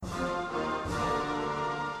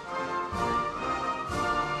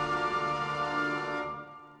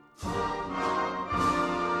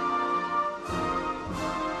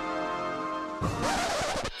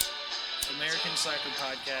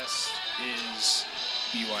podcast is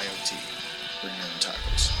BYOT. Bring your own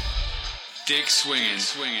tacos. Dick swinging.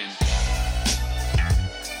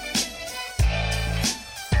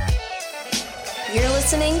 You're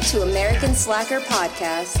listening to American Slacker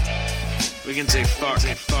Podcast We can say fuck.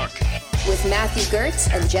 with Matthew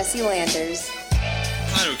Gertz and Jesse Landers.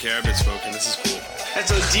 I don't care, I've been smoking, this is cool.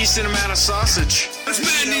 That's a decent amount of sausage. This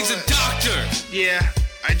man needs a doctor! Yeah,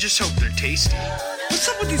 I just hope they're tasty. What's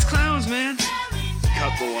up with these clowns, man?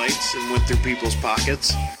 Cut the lights and went through people's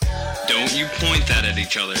pockets. Don't you point that at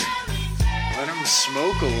each other. Let them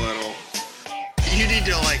smoke a little. You need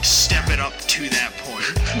to step it up to that point.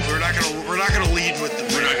 We're not gonna lead with the.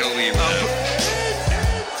 We're not gonna leave with that.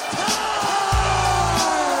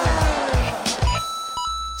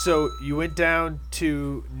 So you went down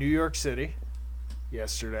to New York City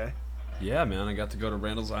yesterday. Yeah, man, I got to go to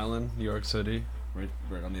Randall's Island, New York City,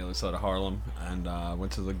 right on the other side of Harlem, and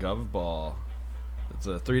went to the Gov Ball. It's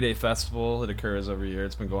a 3-day festival. It occurs every year.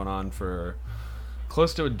 It's been going on for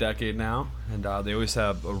close to a decade now, and they always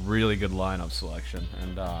have a really good lineup selection.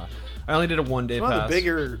 And I only did a 1-day It's pass.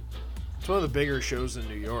 It's one of the bigger shows in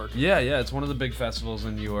New York. Yeah, it's one of the big festivals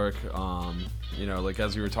in New York.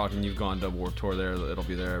 As you were talking, you've gone to Warped Tour there. It'll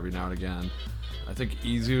be there every now and again. I think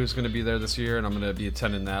Izu is going to be there this year, and I'm going to be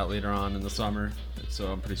attending that later on in the summer.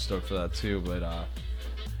 So I'm pretty stoked for that too. But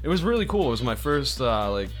it was really cool. It was my first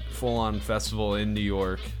full-on festival in New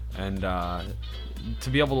York, and to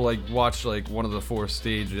be able to watch one of the 4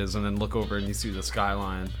 stages and then look over and you see the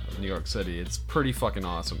skyline of New York City. It's pretty fucking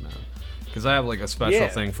awesome, man. Because I have a special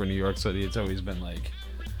thing for New York City. It's always been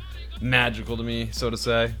magical to me, so to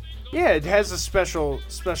say. Yeah, it has a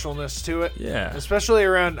specialness to it. Yeah. Especially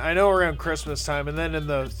around Christmas time, and then in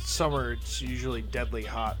the summer it's usually deadly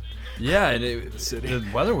hot. Yeah, and City. the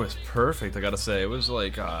weather was perfect, I gotta say. It was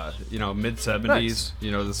mid-70s. Nice.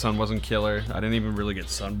 The sun wasn't killer. I didn't even really get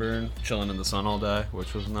sunburned, chilling in the sun all day,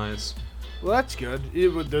 which was nice. Well, that's good.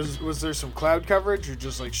 Was there some cloud coverage or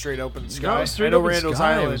just straight open sky? No, straight I know open Randall's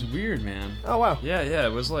sky. Island. It was weird, man. Oh wow. Yeah,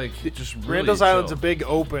 it was just really Randall's chill. Island's a big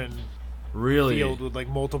open really field with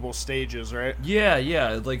multiple stages, right? Yeah,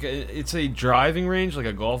 it's a driving range, like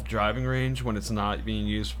a golf driving range when it's not being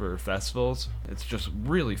used for festivals. It's just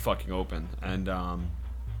really fucking open. And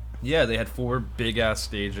they had 4 big ass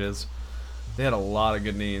stages. They had a lot of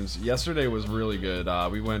good names. Yesterday was really good.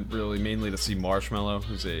 We went mainly to see Marshmello,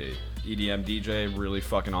 who's a EDM DJ, really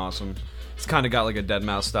fucking awesome. He's kind of got a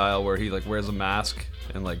Deadmau5 style where he wears a mask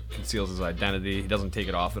and conceals his identity. He doesn't take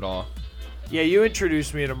it off at all. Yeah, you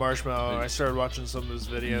introduced me to Marshmello. I started watching some of his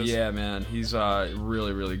videos. Yeah, man, he's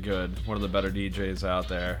really, really good. One of the better DJs out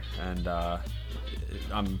there, and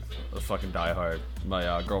I'm a fucking diehard.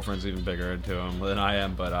 My girlfriend's even bigger into him than I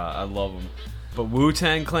am, but I love him. But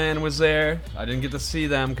Wu-Tang Clan was there. I didn't get to see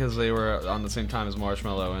them because they were on the same time as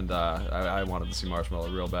Marshmello, and I wanted to see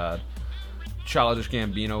Marshmello real bad. Childish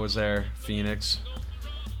Gambino was there. Phoenix.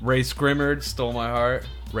 Ray Scrimmard stole my heart.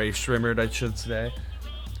 Ray Scrimmard, I should say.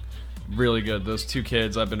 Really good. Those 2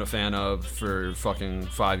 kids I've been a fan of for fucking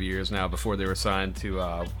 5 years now before they were signed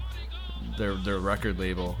to their record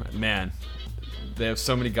label. Man, they have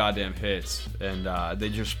so many goddamn hits, and they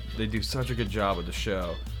do such a good job with the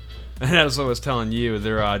show. And as I was telling you,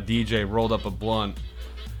 their DJ rolled up a blunt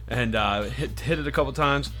and hit it a couple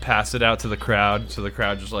times, passed it out to the crowd, so the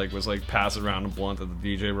crowd just was passing around a blunt that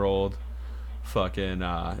the DJ rolled. Fucking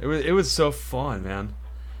it was so fun, man.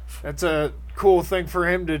 That's a cool thing for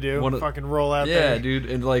him to do. Fucking roll out there. Yeah, dude.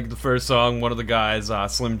 And the first song, one of the guys,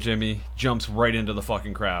 Slim Jimmy, jumps right into the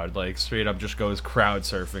fucking crowd. Straight up just goes crowd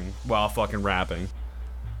surfing while fucking rapping.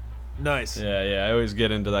 Nice. Yeah. I always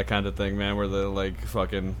get into that kind of thing, man, where they're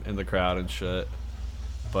fucking in the crowd and shit.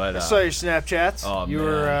 But I saw your Snapchats. Oh, you man.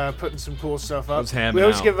 were putting some cool stuff up. I was hamming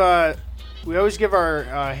We always give our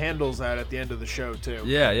handles out at the end of the show too.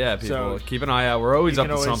 Yeah, people. So keep an eye out. We're always up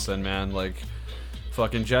to always something, man.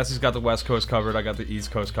 Fucking Jesse's got the West Coast covered. I got the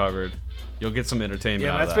East Coast covered. You'll get some entertainment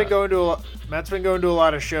out of that. Matt's been going to a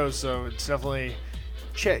lot of shows, so it's definitely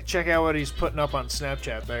check out what he's putting up on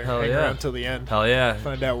Snapchat there. Hell Hang yeah. around till the end. Hell yeah.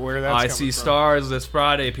 Find out where that's I coming see from. stars this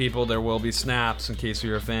Friday, people. There will be snaps in case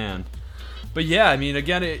you're a fan. But yeah, I mean,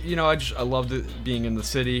 again, I loved it being in the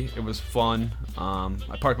city. It was fun.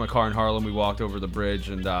 I parked my car in Harlem. We walked over the bridge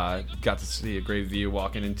and got to see a great view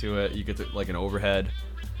walking into it. You get to, an overhead.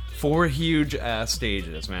 4 huge ass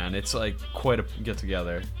stages, man. It's quite a get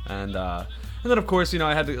together. And then of course,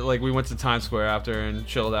 I had to we went to Times Square after and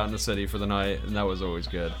chilled out in the city for the night, and that was always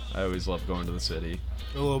good. I always loved going to the city.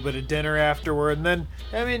 A little bit of dinner afterward, and then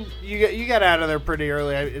you got out of there pretty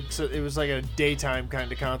early. It was like a daytime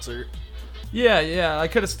kind of concert. Yeah, I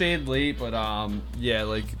could have stayed late, but yeah,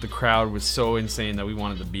 like the crowd was so insane that we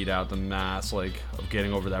wanted to beat out the mass, like, of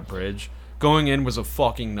getting over that bridge. Going in was a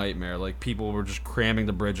fucking nightmare. Like, people were just cramming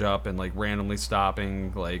the bridge up and, like, randomly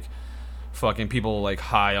stopping, like, fucking people, like,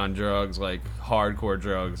 high on drugs, like, hardcore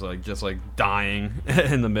drugs, like, just, like, dying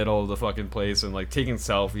in the middle of the fucking place and, like, taking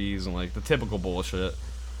selfies and, like, the typical bullshit.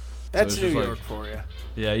 That's So it was New just, York like, for you.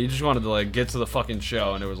 Yeah, you just wanted to, like, get to the fucking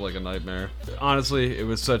show, and it was, like, a nightmare. Honestly, it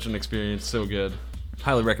was such an experience, so good.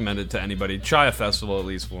 Highly recommend it to anybody. Try a festival at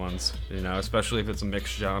least once, you know, especially if it's a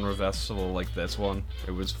mixed genre festival like this one.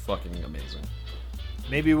 It was fucking amazing.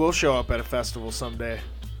 Maybe we'll show up at a festival someday.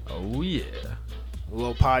 Oh, yeah. A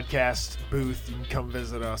little podcast booth. You can come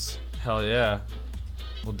visit us. Hell yeah.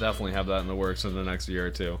 We'll definitely have that in the works in the next year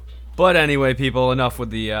or two. But anyway, people, enough with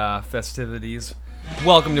the festivities.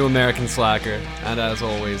 Welcome to American Slacker, and as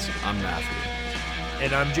always, I'm Matthew.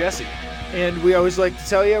 And I'm Jesse. And we always like to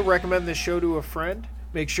tell you, recommend this show to a friend.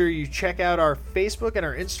 Make sure you check out our Facebook and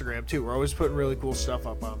our Instagram, too. We're always putting really cool stuff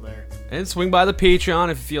up on there. And swing by the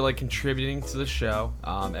Patreon if you feel like contributing to the show.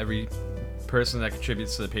 Every person that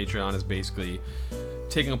contributes to the Patreon is basically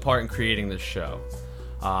taking a part in creating this show.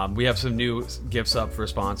 We have some new gifts up for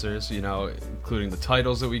sponsors, you know, including the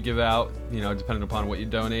titles that we give out, you know, depending upon what you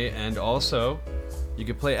donate. And also, you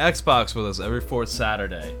can play Xbox with us every fourth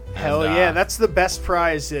Saturday. Hell And, yeah, that's the best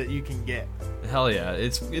prize that you can get. Hell yeah,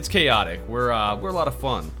 it's chaotic. We're a lot of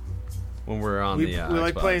fun when we're on We the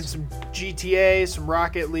like Xbox. playing some GTA, some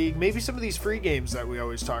Rocket League, maybe some of these free games that we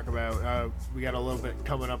always talk about. We got a little bit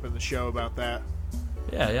coming up in the show about that.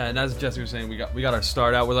 Yeah, and as Jesse was saying, we got our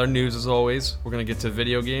start out with our news as always. We're gonna get to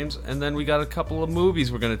video games, and then we got a couple of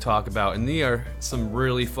movies we're gonna talk about, and these are some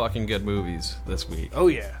really fucking good movies this week. Oh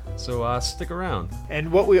yeah. So stick around.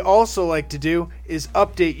 And what we also like to do is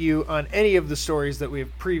update you on any of the stories that we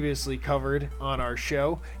have previously covered on our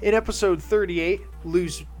show. In episode 38,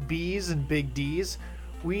 Loose B's and Big D's,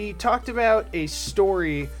 we talked about a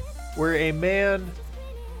story where a man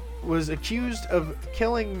was accused of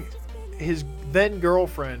killing his then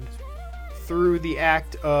girlfriend through the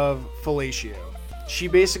act of fellatio. She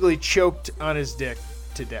basically choked on his dick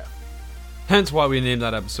to death. Hence why we named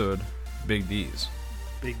that episode Big D's.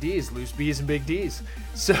 Big D's, Loose B's and Big D's.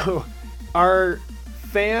 So, our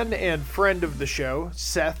fan and friend of the show,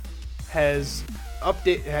 Seth, has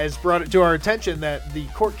brought it to our attention that the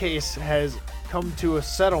court case has come to a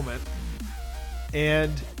settlement,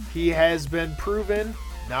 and he has been proven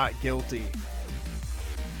not guilty.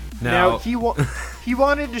 Now he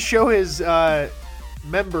wanted to show his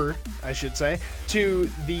member, I should say, to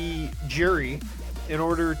the jury in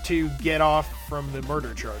order to get off from the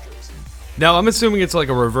murder charges. Now I'm assuming it's like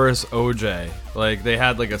a reverse OJ. Like they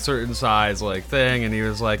had like a certain size like thing, and he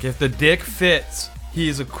was like, if the dick fits,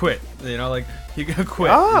 he's a quit. You know, like he could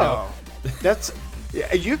quit. Oh, that's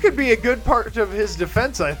you could be a good part of his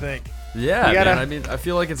defense, I think. Yeah, man. I mean, I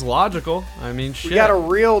feel like it's logical. I mean, shit. We got a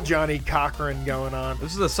real Johnny Cochran going on.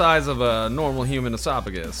 This is the size of a normal human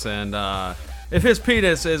esophagus, and if his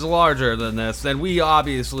penis is larger than this, then we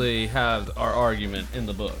obviously have our argument in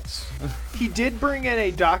the books. He did bring in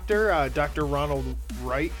a doctor, Dr. Ronald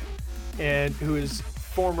Wright, and who is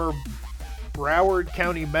former Broward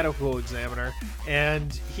County medical examiner,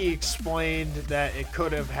 and he explained that it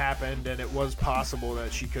could have happened, and it was possible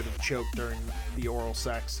that she could have choked during the oral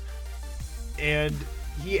sex. And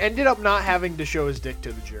he ended up not having to show his dick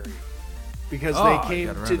to the jury because they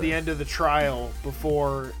came to the end of the trial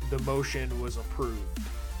before the motion was approved.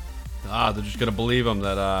 They're just gonna believe him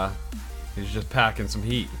that he's just packing some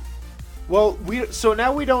heat. Well, so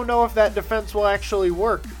now we don't know if that defense will actually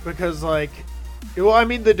work because, like, well, I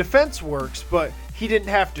mean, the defense works, but he didn't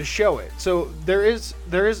have to show it. So there's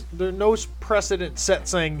no precedent set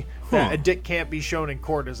saying that a dick can't be shown in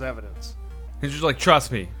court as evidence. He's just like,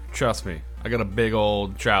 trust me. I got a big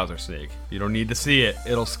old trouser snake. You don't need to see it.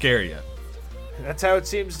 It'll scare you. That's how it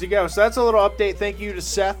seems to go. So that's a little update. Thank you to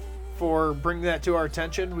Seth for bringing that to our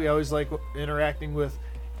attention. We always like interacting with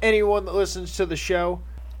anyone that listens to the show.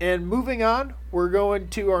 And moving on, we're going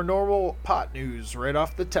to our normal pot news right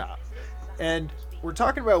off the top. And we're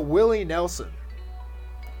talking about Willie Nelson,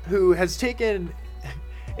 who has taken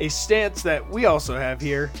a stance that we also have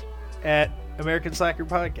here at American Slacker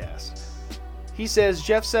Podcast. He says,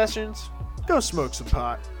 Jeff Sessions, go smoke some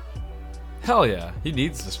pot. Hell yeah. He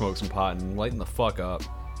needs to smoke some pot and lighten the fuck up.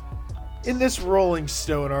 In this Rolling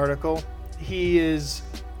Stone article, he is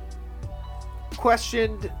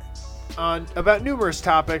questioned about numerous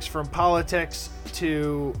topics, from politics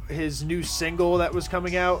to his new single that was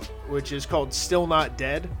coming out, which is called Still Not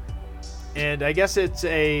Dead. And I guess it's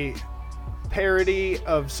a parody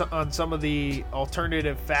on some of the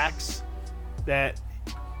alternative facts that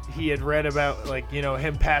he had read about, like, you know,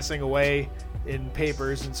 him passing away in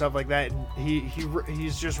papers and stuff like that, and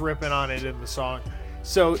he's just ripping on it in the song.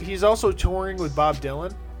 So he's also touring with Bob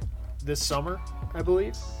Dylan this summer, I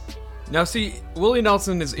believe. Now, see, Willie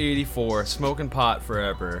Nelson is 84, smoking pot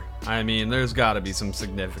forever. I mean, there's got to be some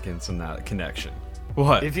significance in that connection.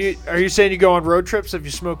 What? Are you saying you go on road trips if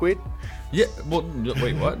you smoke weed? Yeah, well,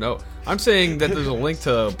 wait, what? No. I'm saying that there's a link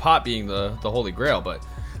to pot being the Holy Grail, but...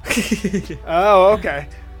 Oh, okay.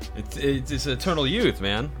 It's eternal youth,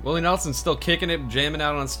 man. Willie Nelson's still kicking it, jamming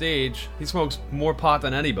out on stage. He smokes more pot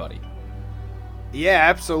than anybody. Yeah,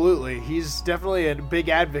 absolutely. He's definitely a big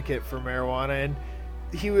advocate for marijuana, and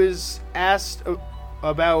he was asked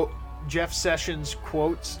about Jeff Sessions'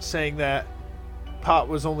 quotes saying that pot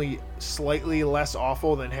was only slightly less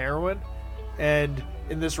awful than heroin. And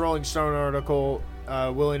in this Rolling Stone article,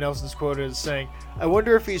 Willie Nelson's quoted as saying, "I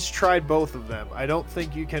wonder if he's tried both of them. I don't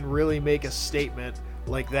think you can really make a statement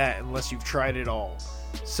like that unless you've tried it all.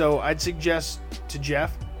 So I'd suggest to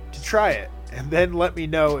Jeff to try it, and then let me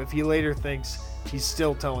know if he later thinks he's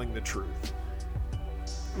still telling the truth."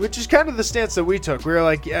 Which is kind of the stance that we took. We were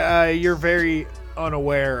like, you're very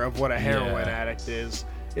unaware of what a heroin addict is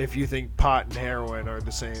if you think pot and heroin are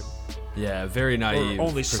the same. Yeah, very naive. Or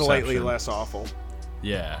only perception. slightly less awful.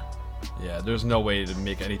 Yeah, there's no way to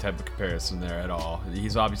make any type of comparison there at all.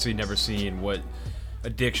 He's obviously never seen what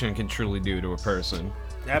addiction can truly do to a person.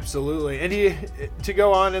 Absolutely. And to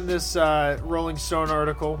go on in this Rolling Stone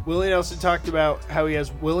article, Willie Nelson talked about how he has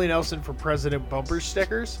Willie Nelson for President bumper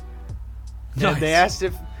stickers. Nice. And they asked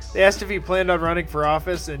if he planned on running for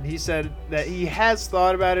office, and he said that he has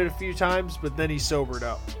thought about it a few times, but then he sobered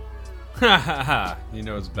up. Ha ha ha! He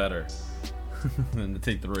knows better than to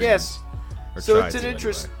take the reins. Yes. Or So try it's an to,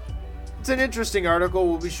 interest. anyway. It's an interesting article.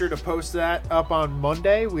 We'll be sure to post that up on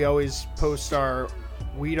Monday. We always post our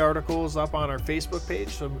weed articles up on our Facebook page,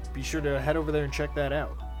 so be sure to head over there and check that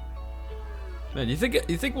out. Man, you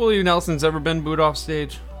think Willie Nelson's ever been booed off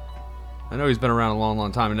stage? I know he's been around a long,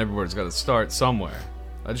 long time, and everybody's got to start somewhere.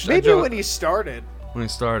 Maybe when he started. When he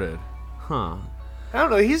started, huh? I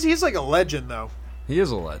don't know. He's like a legend, though. He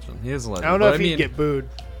is a legend. I don't know if he'd get booed.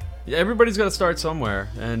 Yeah, everybody's got to start somewhere.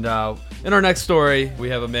 And in our next story, we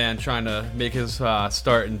have a man trying to make his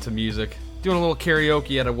start into music, doing a little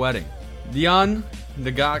karaoke at a wedding. Dion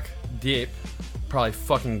Ngak Diep, probably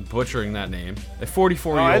fucking butchering that name. A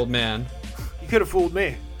 44-year-old man. You could have fooled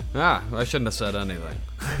me. I shouldn't have said anything.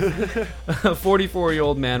 A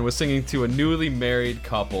 44-year-old man was singing to a newly married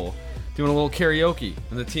couple, doing a little karaoke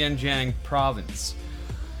in the Tianjin province.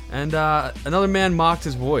 And another man mocked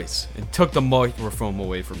his voice and took the microphone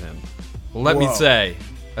away from him. Well, let me say,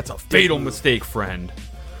 that's a fatal mistake, friend.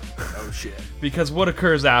 Oh, shit. Because what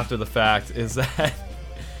occurs after the fact is that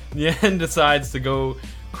Yan decides to go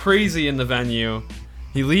crazy in the venue.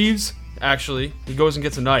 He leaves, actually. He goes and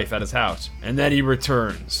gets a knife at his house. And then he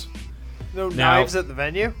returns. No knives at the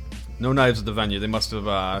venue? No knives at the venue. They must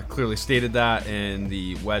have clearly stated that in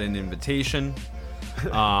the wedding invitation.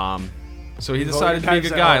 So he decided to be a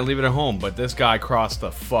good guy and leave it at home. But this guy crossed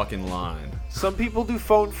the fucking line. Some people do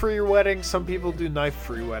phone-free weddings. Some people do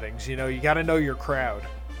knife-free weddings. You know, you got to know your crowd.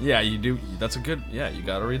 Yeah, you do. That's a good... Yeah, you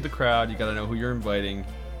got to read the crowd. You got to know who you're inviting.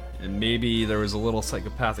 And maybe there was a little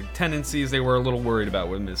psychopathic tendencies they were a little worried about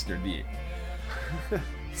with Mr. D.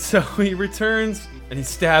 So he returns and he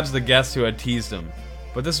stabs the guest who had teased him.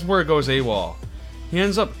 But this is where it goes AWOL. He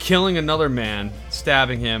ends up killing another man,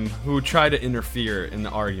 stabbing him, who tried to interfere in the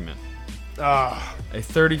argument. A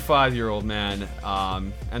 35-year-old man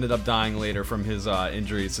ended up dying later from his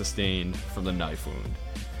injuries sustained from the knife wound.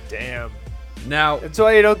 Damn. Now, that's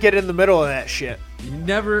why you don't get in the middle of that shit. You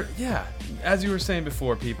never, as you were saying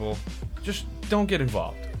before, people, just don't get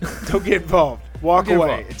involved. Don't get involved. Walk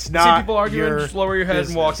away. Involved. It's not. See people arguing, just lower your head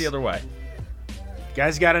business. And walk the other way.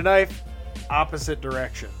 Guy's got a knife, opposite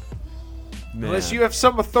direction. Man. Unless you have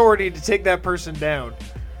some authority to take that person down,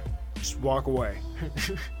 just walk away.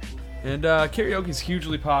 And karaoke is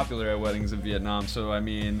hugely popular at weddings in Vietnam, so I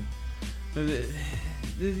mean,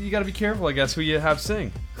 you got to be careful, I guess, who you have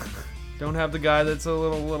sing. Don't have the guy that's a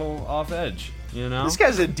little off edge, you know? This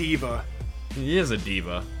guy's a diva. He is a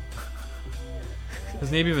diva.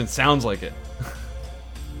 His name even sounds like it.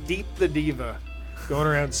 Deep the Diva. Going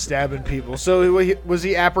around stabbing people. So was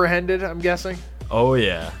he apprehended, I'm guessing? Oh,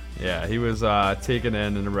 yeah. Yeah, he was taken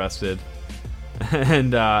in and arrested.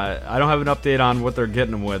 And I don't have an update on what they're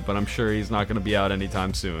getting him with, but I'm sure he's not going to be out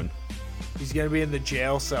anytime soon. He's going to be in the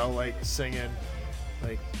jail cell, like, singing,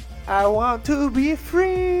 like, I want to be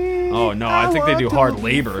free. Oh, no, I think they do hard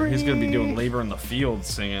labor. He's going to be doing labor in the field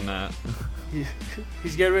singing that.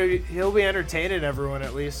 He'll be entertaining everyone,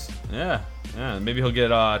 at least. Yeah, Yeah, maybe he'll get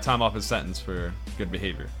time off his sentence for good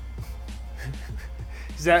behavior.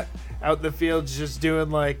 Is that out in the fields just doing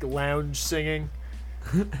like lounge singing?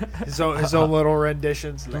 His own little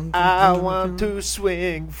renditions. Like, I want to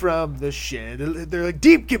swing from the shed. They're like,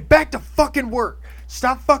 Deep, get back to fucking work.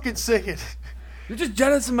 Stop fucking singing. You're just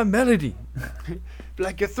jealous of my melody.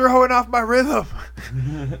 Like, you're throwing off my rhythm.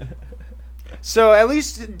 So at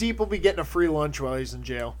least Deep will be getting a free lunch while he's in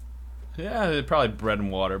jail. Yeah, probably bread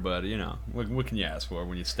and water, but you know, what can you ask for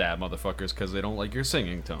when you stab motherfuckers because they don't like your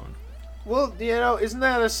singing tone? Well, you know, isn't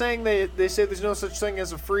that a saying? They say there's no such thing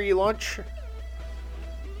as a free lunch?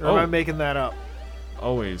 Or am I making that up?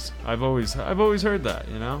 Always. I've always heard that,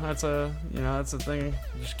 you know? That's a thing.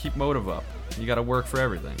 You just keep motive up. You got to work for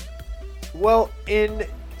everything. Well, in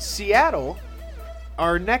Seattle,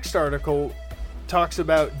 our next article talks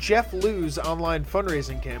about Jeff Liu's online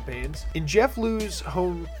fundraising campaigns. In Jeff Liu's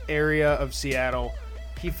home area of Seattle,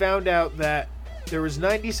 he found out that there was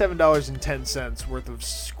 $97.10 worth of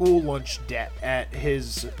school lunch debt at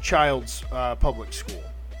his child's public school.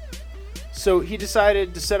 So he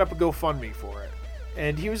decided to set up a GoFundMe for it.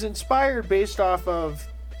 And he was inspired based off of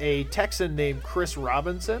a Texan named Chris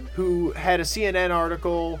Robinson, who had a CNN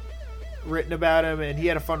article written about him, and he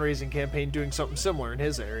had a fundraising campaign doing something similar in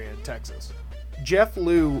his area in Texas. Jeff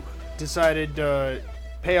Liu decided to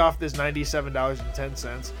pay off this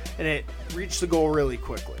 $97.10, and it reached the goal really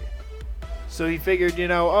quickly. So he figured,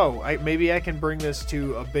 maybe I can bring this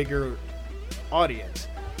to a bigger audience.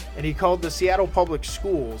 And he called the Seattle Public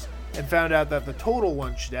Schools and found out that the total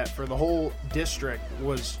lunch debt for the whole district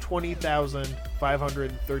was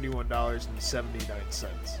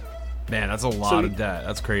 $20,531.79. Man, that's a lot of debt.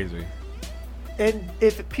 That's crazy. And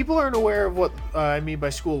if people aren't aware of what I mean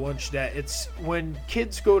by school lunch debt, it's when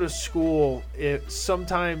kids go to school,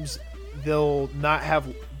 sometimes they'll not have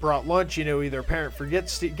brought lunch, either a parent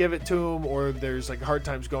forgets to give it to them, or there's like hard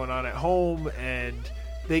times going on at home, and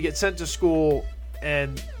they get sent to school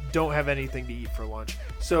and don't have anything to eat for lunch.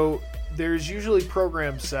 So there's usually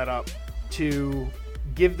programs set up to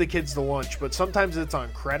give the kids the lunch, but sometimes it's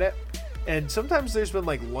on credit, and sometimes there's been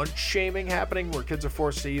like lunch shaming happening where kids are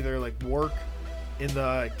forced to either like work in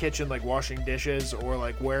the kitchen like washing dishes or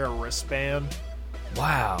like wear a wristband.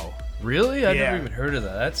 Wow. Really? I Yeah. never even heard of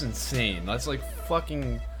that. That's insane. That's like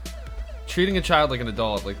fucking treating a child like an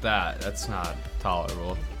adult like that. That's not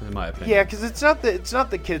tolerable, in my opinion. Yeah, because it's not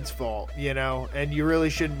the kid's fault, and you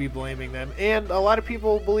really shouldn't be blaming them. And a lot of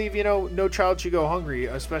people believe, no child should go hungry,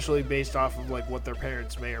 especially based off of like what their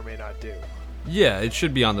parents may or may not do. Yeah, it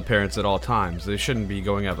should be on the parents at all times. They shouldn't be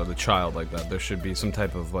going after the child like that. There should be some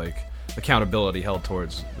type of like accountability held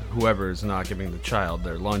towards whoever is not giving the child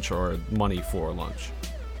their lunch or money for lunch.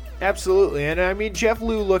 Absolutely. And I mean, Jeff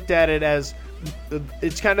Liu looked at it as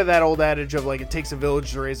it's kind of that old adage of like it takes a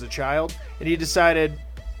village to raise a child, and he decided,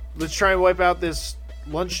 let's try and wipe out this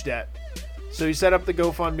lunch debt. So he set up the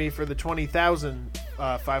GoFundMe for the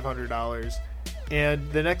 $20,500,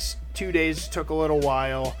 and the next 2 days took a little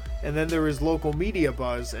while, and then there was local media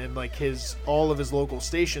buzz, and like all of his local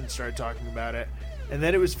stations started talking about it, and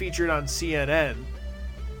then it was featured on CNN.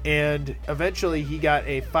 And eventually he got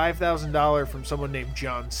a $5,000 from someone named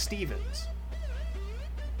John Stevens.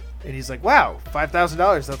 And he's like, wow,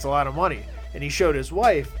 $5,000, that's a lot of money. And he showed his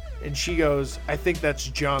wife, and she goes, I think that's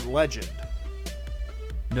John Legend.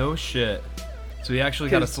 No shit. So he actually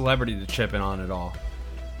got a celebrity to chip in on it all.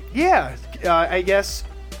 Yeah, I guess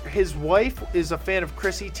his wife is a fan of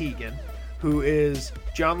Chrissy Teigen, who is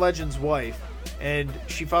John Legend's wife. And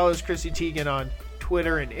she follows Chrissy Teigen on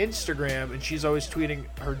Twitter and Instagram, and she's always tweeting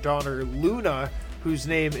her daughter Luna, whose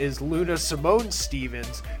name is Luna Simone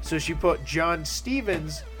Stevens. So she put John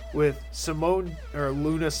Stevens with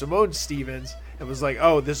Luna Simone Stevens, and was like,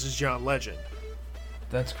 oh, this is John Legend.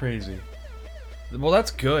 That's crazy. Well,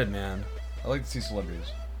 that's good, man. I like to see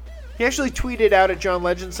celebrities. He actually tweeted out at John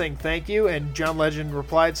Legend saying thank you, and John Legend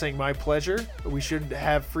replied saying, my pleasure. We should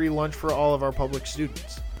have free lunch for all of our public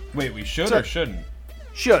students. Wait, we should So- or shouldn't?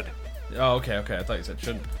 Should. Oh, okay. I thought you said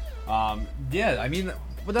shouldn't. Yeah, I mean,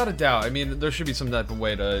 without a doubt. I mean, there should be some type of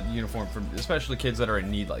way to uniform for especially kids that are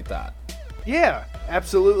in need like that. Yeah,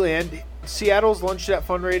 absolutely. And Seattle's lunch debt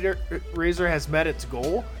fundraiser has met its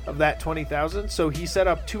goal of that $20,000. So he set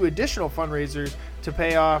up 2 additional fundraisers to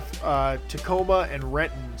pay off Tacoma and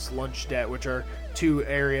Renton's lunch debt, which are 2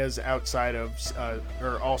 areas outside of,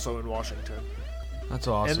 or also in Washington. That's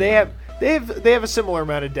awesome. And they have a similar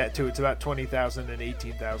amount of debt too. It's about $20,000 and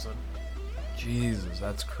 $18,000. Jesus,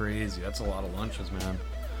 that's crazy. That's a lot of lunches, man.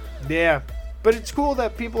 Yeah. But it's cool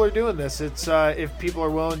that people are doing this. It's if people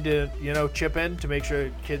are willing to, chip in to make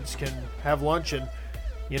sure kids can have lunch and,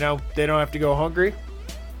 they don't have to go hungry.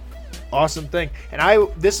 awesome thing. And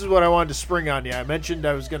this is what I wanted to spring on you. I mentioned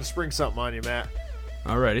I was going to spring something on you, Matt.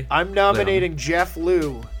 Alrighty. I'm nominating Jeff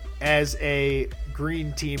Liu as a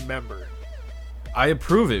Green Team member. I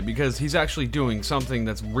approve it because he's actually doing something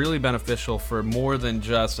that's really beneficial for more than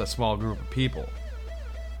just a small group of people.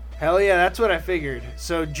 Hell yeah, that's what I figured.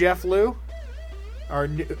 So Jeff Liu, our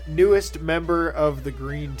newest member of the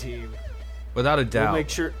Green Team. Without a doubt.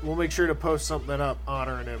 We'll make sure to post something up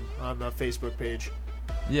honoring him on the Facebook page.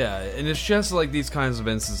 Yeah, and it's just like these kinds of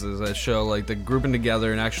instances that show like the grouping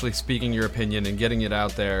together and actually speaking your opinion and getting it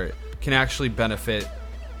out there can actually benefit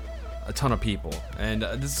a ton of people. And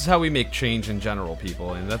this is how we make change in general,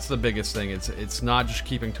 people. And that's the biggest thing. It's not just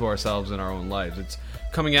keeping to ourselves in our own lives. It's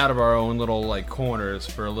coming out of our own little like corners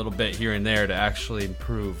for a little bit here and there to actually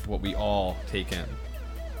improve what we all take in.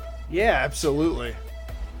 Yeah, absolutely.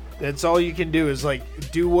 That's all you can do is like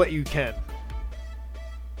do what you can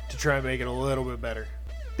to try and make it a little bit better.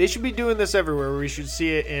 They should be doing this everywhere. We should see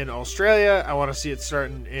it in Australia. I want to see it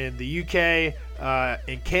starting in the UK,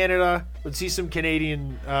 in Canada. Let's see some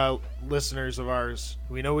Canadian listeners of ours.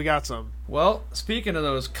 We know we got some. Well, speaking of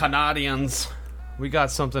those Canadians, we got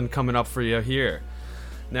something coming up for you here.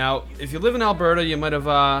 Now, if you live in Alberta, you might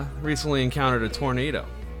have recently encountered a tornado.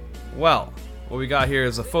 Well, what we got here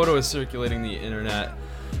is a photo is circulating the internet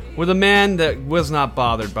with a man that was not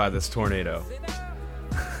bothered by this tornado.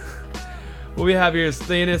 What we have here is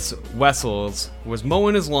Thanis Wessels was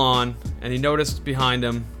mowing his lawn, and he noticed behind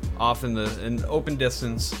him, off in the open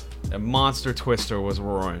distance, a monster twister was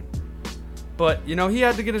roaring. But you know, he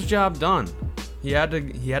had to get his job done. He had to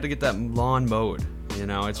get that lawn mowed. You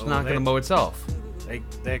know, it's not going to mow itself.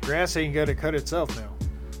 That grass ain't going to cut itself now.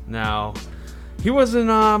 Now, he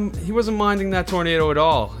wasn't minding that tornado at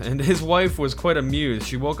all, and his wife was quite amused.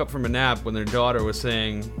 She woke up from a nap when their daughter was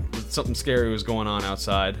saying something scary was going on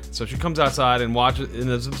outside. So she comes outside and watches and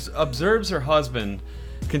observes her husband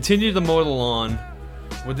continue to mow the lawn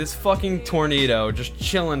with this fucking tornado just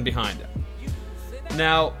chilling behind him.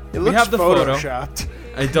 Now, we have the photoshopped.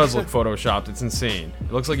 Photo. It does look photoshopped. It's insane.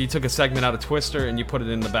 It looks like you took a segment out of Twister and you put it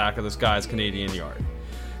in the back of this guy's Canadian yard.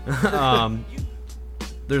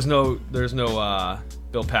 There's no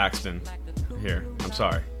Bill Paxton here. I'm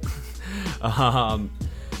sorry.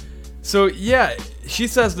 So yeah, she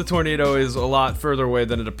says the tornado is a lot further away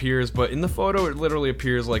than it appears, but in the photo it literally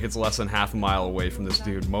appears like it's less than half a mile away from this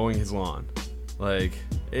dude mowing his lawn. Like,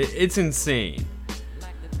 it's insane.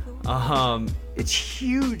 It's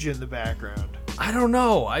huge in the background. I don't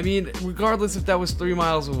know. I mean, regardless if that was 3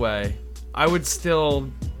 miles away, I would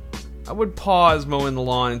pause mowing the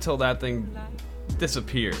lawn until that thing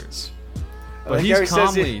disappears. But like he's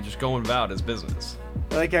calmly just going about his business.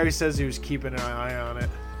 I like how he says he was keeping an eye on it.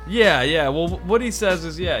 Yeah. Well, what he says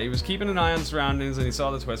is, he was keeping an eye on surroundings, and he saw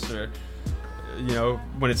the twister,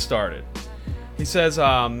 when it started. He says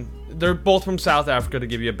they're both from South Africa, to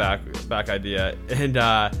give you a back idea,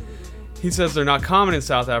 and he says they're not common in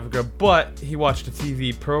South Africa, but he watched a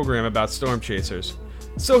TV program about storm chasers,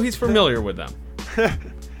 so he's familiar with them.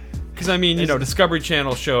 Because, I mean, Discovery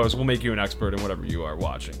Channel shows will make you an expert in whatever you are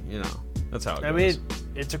watching. That's how it goes. I mean,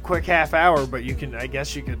 it's a quick half hour, but I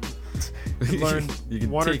guess you could learn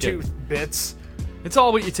one or two bits. It's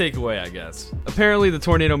all what you take away, I guess. Apparently, the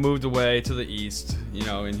tornado moved away to the east,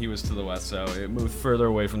 and he was to the west, so it moved further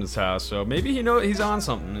away from his house. So maybe he's on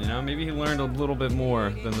something, Maybe he learned a little bit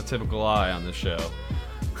more than the typical eye on this show.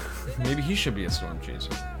 Maybe he should be a storm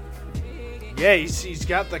chaser. Yeah, he's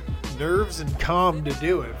got the nerves and calm to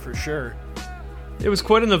do it, for sure. It was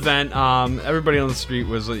quite an event. Everybody on the street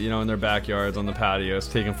was, in their backyards, on the patios,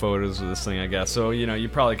 taking photos of this thing, I guess. So, you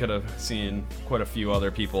probably could have seen quite a few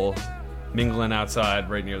other people mingling outside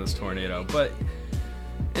right near this tornado. But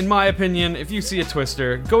in my opinion, if you see a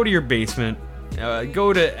twister, go to your basement,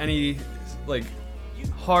 go to any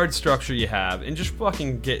hard structure you have, and just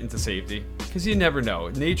fucking get into safety, because you never know.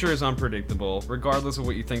 Nature is unpredictable. Regardless of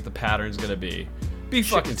what you think the pattern's gonna be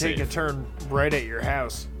fucking safe. Take a turn right at your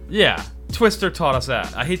house. Yeah, Twister taught us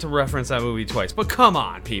that. I hate to reference that movie twice, but come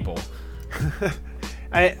on, people.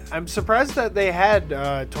 I'm surprised that they had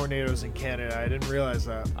tornadoes in Canada. I didn't realize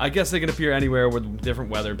that. I guess they can appear anywhere with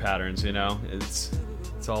different weather patterns, It's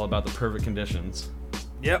all about the perfect conditions.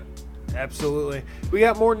 Yep, absolutely. We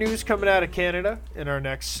got more news coming out of Canada in our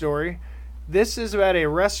next story. This is about a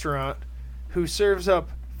restaurant who serves up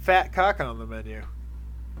fat cock on the menu.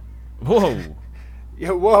 Whoa.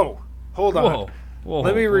 Yeah, whoa. Hold on. Whoa.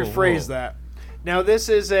 Let me rephrase that. Now, this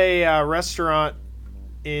is a restaurant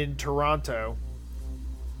in Toronto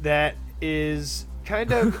that is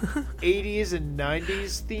kind of 80s and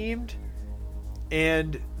 90s themed,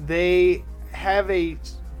 and they have a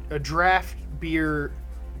draft beer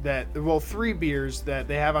three beers that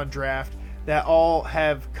they have on draft that all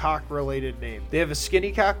have cock-related names. They have a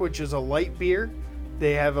Skinny Cock, which is a light beer.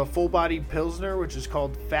 They have a full-bodied Pilsner, which is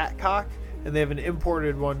called Fat Cock. And they have an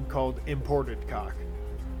imported one called Imported Cock.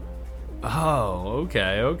 Oh,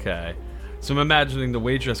 okay. So I'm imagining the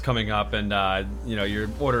waitress coming up and, you're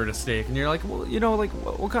ordering a steak and you're like, well,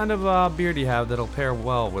 what kind of beer do you have that'll pair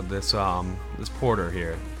well with this porter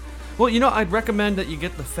here? Well, I'd recommend that you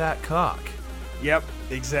get the Fat Cock. Yep,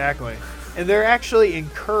 exactly. And they're actually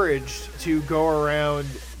encouraged to go around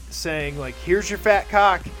saying, like, here's your fat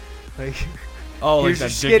cock. Like, oh, like here's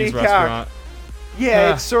that your Dickie's skinny cock. restaurant.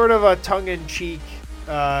 Yeah, it's sort of a tongue-in-cheek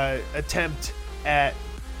attempt at,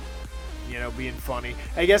 being funny.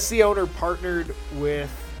 I guess the owner partnered with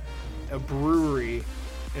a brewery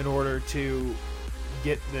in order to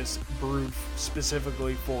get this brewed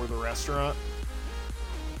specifically for the restaurant.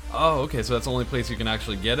 Oh, okay, so that's the only place you can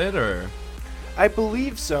actually get it, or? I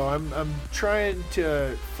believe so. I'm trying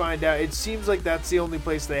to find out. It seems like that's the only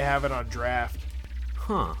place they have it on draft.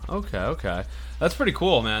 Huh, okay. That's pretty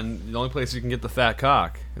cool, man. The only place you can get the Fat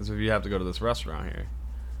Cock is if you have to go to this restaurant here.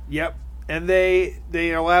 Yep. And they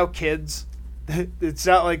allow kids. It's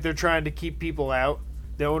not like they're trying to keep people out.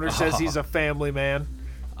 The owner says he's a family man.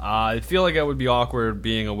 I feel like it would be awkward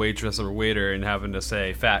being a waitress or waiter and having to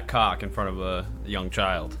say Fat Cock in front of a young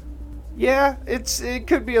child. Yeah, it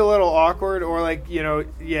could be a little awkward, or like,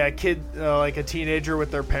 a kid, like a teenager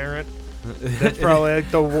with their parent. That's probably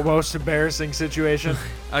like the most embarrassing situation.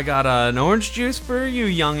 I got an orange juice for you,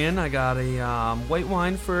 youngin'. I got a white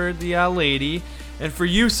wine for the lady. And for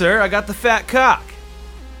you, sir, I got the Fat Cock.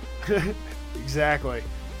 Exactly.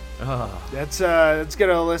 That's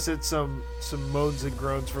gonna elicit some moans and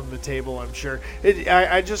groans from the table, I'm sure.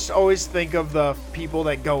 I just always think of the people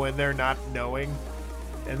that go in there not knowing,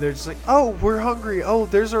 and they're just like, "Oh, we're hungry. Oh,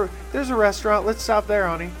 there's a restaurant. Let's stop there,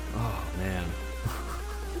 honey." Oh man,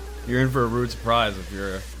 you're in for a rude surprise if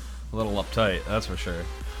you're a little uptight. That's for sure.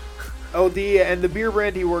 Oh, the beer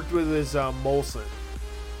brand he worked with is Molson.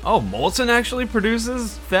 Oh, Molson actually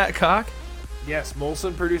produces Fat Cock? Yes,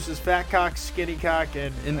 Molson produces Fat Cock, Skinny Cock,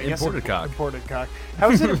 and I guess Imported Cock. Imported Cock. How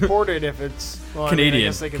is it imported if it's Canadian?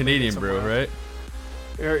 I guess Canadian brew, right?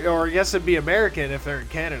 Or I guess it'd be American if they're in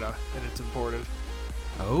Canada and it's imported.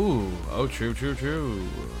 Oh, true.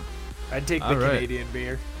 I'd take the Canadian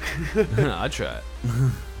beer. I'd try it.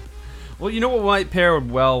 Well, you know what might pair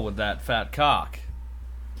well with that Fat Cock?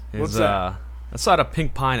 What's that? A side of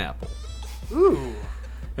pink pineapple. Ooh.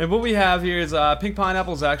 And what we have here is pink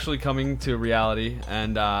pineapple is actually coming to reality,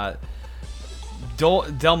 and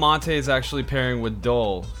Del Monte is actually pairing with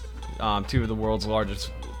Dole, two of the world's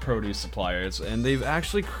largest produce suppliers, and they've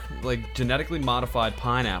actually genetically modified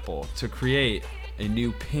pineapple to create a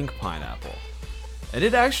new pink pineapple. And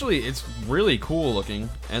it's really cool looking,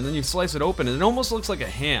 and then you slice it open and it almost looks like a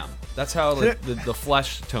ham. That's how the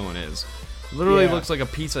flesh tone is. Literally looks like a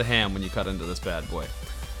piece of ham when you cut into this bad boy.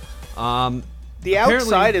 The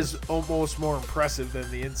outside is almost more impressive than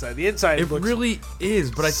the inside. The inside looks really is,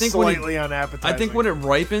 but I think slightly unappetizing. I think when it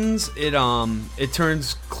ripens, it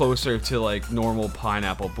turns closer to like normal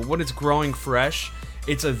pineapple. But when it's growing fresh,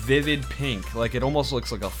 it's a vivid pink. Like it almost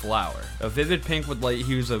looks like a flower. A vivid pink with light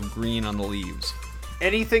hues of green on the leaves.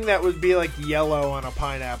 Anything that would be like yellow on a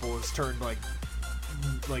pineapple is turned like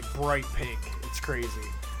bright pink. It's crazy.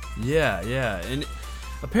 Yeah, and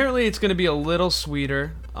apparently it's going to be a little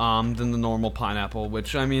sweeter than the normal pineapple,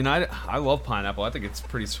 which, I mean, I love pineapple. I think it's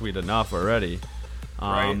pretty sweet enough already.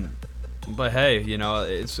 Right. But hey,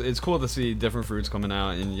 it's cool to see different fruits coming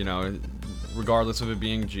out, and, regardless of it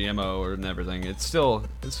being GMO and everything, it's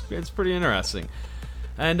pretty interesting.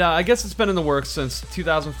 And I guess it's been in the works since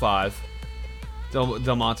 2005.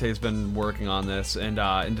 Del Monte has been working on this, and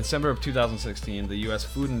in December of 2016, the U.S.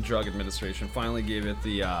 Food and Drug Administration finally gave it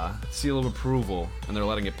the seal of approval, and they're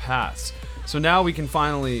letting it pass. So now we can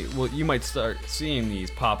finally, you might start seeing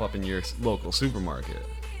these pop up in your local supermarket.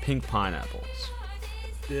 Pink pineapples.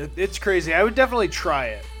 It's crazy. I would definitely try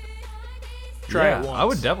it. Try it once. I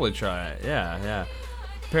would definitely try it. Yeah.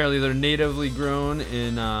 Apparently they're natively grown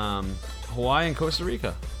in Hawaii and Costa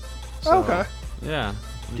Rica. So, okay. Yeah.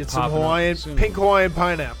 Get some pink Hawaiian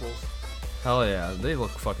pineapples. Hell yeah, they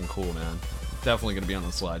look fucking cool, man. Definitely gonna be on the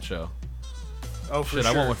slideshow. Oh, for Shit,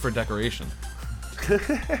 sure. I want one for decoration.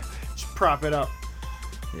 Just prop it up.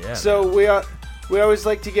 Yeah. So we always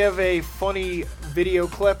like to give a funny video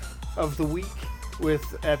clip of the week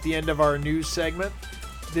at the end of our news segment.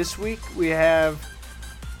 This week we have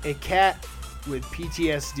a cat with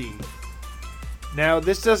PTSD. Now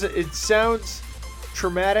it sounds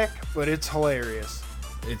traumatic, but it's hilarious.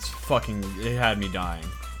 It had me dying.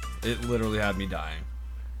 It literally had me dying.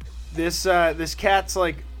 This cat's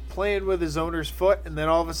like playing with his owner's foot, and then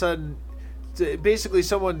all of a sudden, basically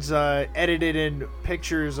someone's edited in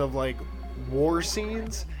pictures of like war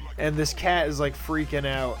scenes, and this cat is like freaking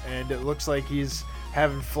out, and it looks like he's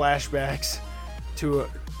having flashbacks to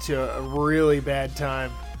a really bad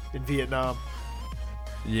time in Vietnam.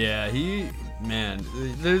 Yeah, I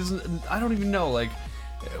don't even know, like,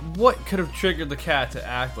 what could have triggered the cat to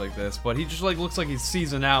act like this, but he just, like, looks like he's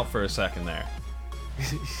seasoned out for a second there.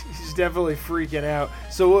 He's definitely freaking out.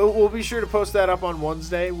 So we'll be sure to post that up on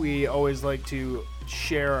Wednesday. We always like to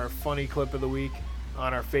share our funny clip of the week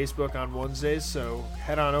on our Facebook on Wednesdays, so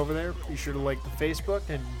head on over there. Be sure to like the Facebook,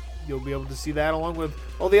 and you'll be able to see that along with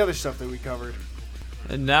all the other stuff that we covered.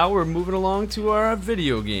 And now we're moving along to our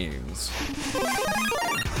video games.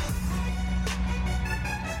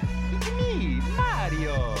 It's me,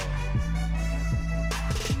 Mario.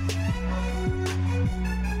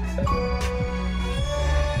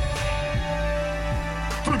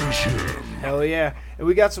 Hell yeah. And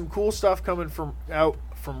we got some cool stuff coming from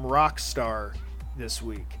Rockstar this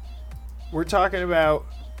week. We're talking about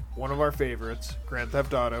one of our favorites, Grand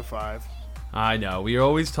Theft Auto 5. I know, we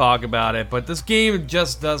always talk about it, but this game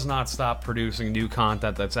just does not stop producing new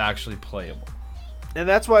content that's actually playable. And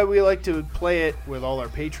that's why we like to play it with all our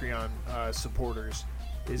Patreon supporters,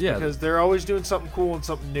 because they're always doing something cool and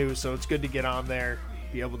something new, so it's good to get on there,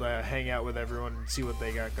 be able to hang out with everyone and see what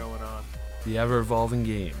they got going on. The ever-evolving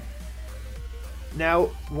game. Now,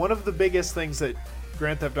 one of the biggest things that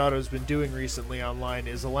Grand Theft Auto has been doing recently online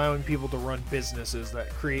is allowing people to run businesses that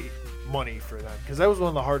create money for them, because that was one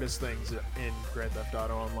of the hardest things in Grand Theft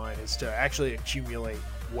Auto Online, is to actually accumulate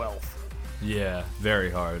wealth. Yeah, very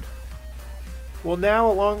hard. Well,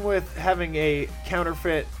 now, along with having a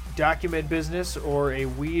counterfeit document business or a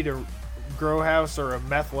weed or grow house or a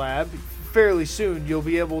meth lab, fairly soon you'll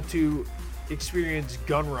be able to experience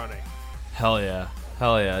gun running. Hell yeah.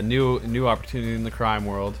 New opportunity in the crime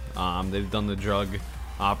world. They've done the drug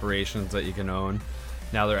operations that you can own.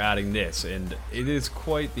 Now they're adding this, and it is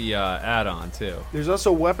quite the add-on, too. There's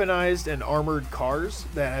also weaponized and armored cars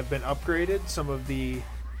that have been upgraded. Some of the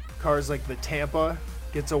cars, like the Tampa,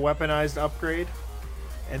 gets a weaponized upgrade.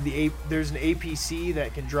 And there's an APC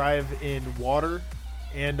that can drive in water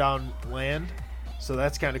and on land. So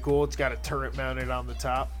that's kind of cool. It's got a turret mounted on the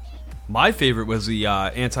top. My favorite was the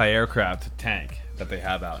anti-aircraft tank that they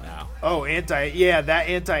have out now. Oh, that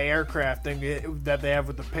anti-aircraft thing that they have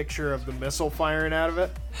with the picture of the missile firing out of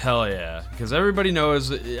it. Hell yeah, because everybody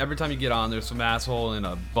knows every time you get on, there's some asshole in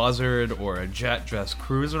a buzzard or a jet just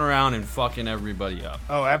cruising around and fucking everybody up.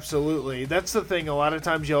 Oh, absolutely. That's the thing. A lot of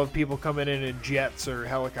times you'll have people coming in jets or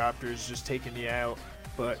helicopters just taking you out,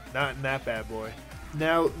 but not in that bad boy.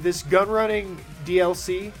 Now, this gun running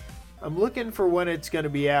DLC, I'm looking for when it's going to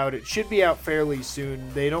be out. It should be out fairly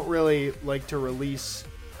soon. They don't really like to release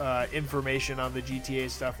information on the GTA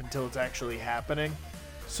stuff until it's actually happening.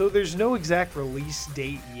 So there's no exact release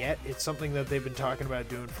date yet. It's something that they've been talking about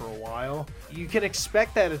doing for a while. You can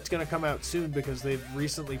expect that it's going to come out soon because they've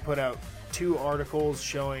recently put out 2 articles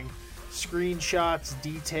showing screenshots,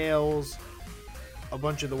 details, a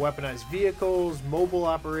bunch of the weaponized vehicles, mobile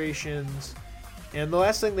operations. And the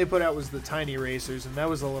last thing they put out was the Tiny Racers, and that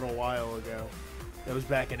was a little while ago. That was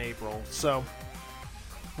back in April. So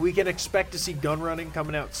we can expect to see gun running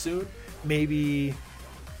coming out soon. Maybe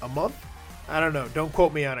a month? I don't know. Don't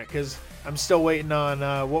quote me on it, because I'm still waiting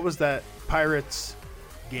on, what was that Pirates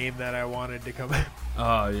game that I wanted to come out?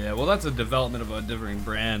 Oh, yeah. Well, that's a development of a different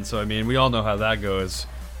brand, so, I mean, we all know how that goes.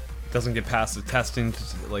 It doesn't get past the testing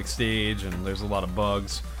stage, and there's a lot of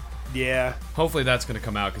bugs. Yeah. Hopefully that's going to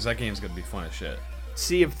come out, because that game's going to be fun as shit.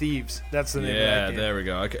 Sea of Thieves. That's the name of that game. Yeah, there we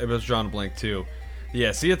go. I was drawing a blank, too.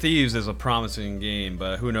 Yeah, Sea of Thieves is a promising game,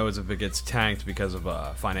 but who knows if it gets tanked because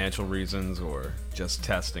of financial reasons or just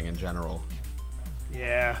testing in general.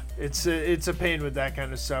 Yeah, it's a pain with that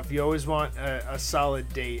kind of stuff. You always want a solid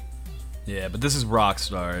date. Yeah, but this is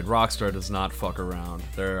Rockstar, and Rockstar does not fuck around.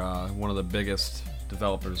 They're one of the biggest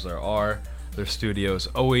developers there are. Their studios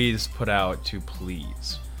always put out to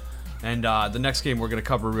please. And the next game we're going to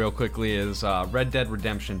cover real quickly is Red Dead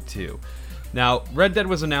Redemption 2. Now, Red Dead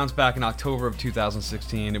was announced back in October of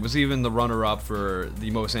 2016. It was even the runner-up for the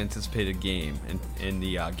most anticipated game in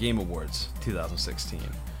the Game Awards 2016.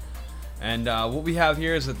 And what we have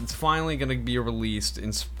here is that it's finally going to be released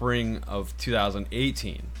in spring of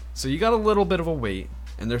 2018. So you got a little bit of a wait,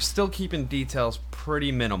 and they're still keeping details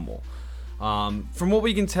pretty minimal. From what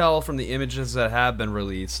we can tell from the images that have been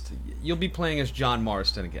released, you'll be playing as John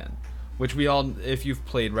Marston again. Which we all, if you've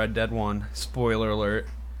played Red Dead 1, spoiler alert,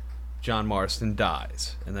 John Marston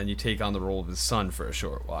dies. And then you take on the role of his son for a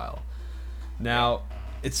short while. Now,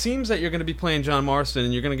 it seems that you're going to be playing John Marston,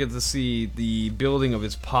 and you're going to get to see the building of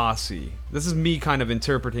his posse. This is me kind of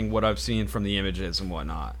interpreting what I've seen from the images and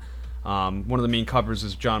whatnot. One of the main covers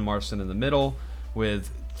is John Marston in the middle, with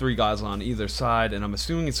 3 guys on either side, and I'm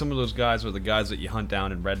assuming some of those guys are the guys that you hunt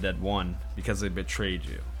down in Red Dead 1 because they betrayed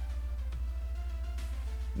you.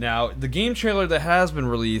 Now, the game trailer that has been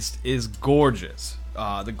released is gorgeous.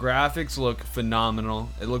 The graphics look phenomenal.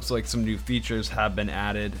 It looks like some new features have been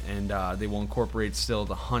added, and they will incorporate still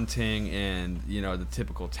the hunting and, you know, the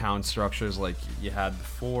typical town structures like you had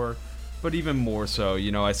before, but even more so.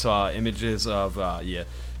 You know, I saw images of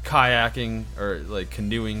kayaking or like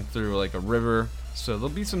canoeing through like a river. So there'll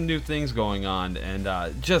be some new things going on,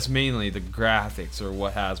 and just mainly the graphics are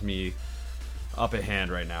what has me up at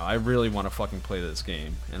hand right now. I really want to fucking play this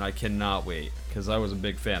game, and I cannot wait, because I was a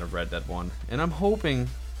big fan of Red Dead 1, and I'm hoping,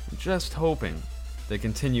 just hoping, they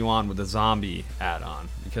continue on with the zombie add-on,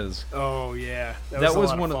 because Oh yeah, that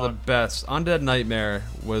was a lot one of the fun. best. Undead Nightmare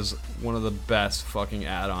was one of the best fucking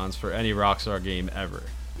add-ons for any Rockstar game ever.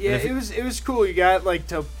 Yeah, And if it was cool. You got like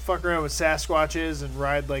to fuck around with Sasquatches and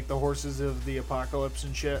ride like the horses of the apocalypse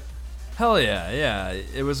and shit. Hell yeah, yeah.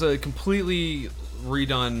 It was a completely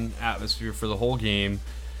redone atmosphere for the whole game.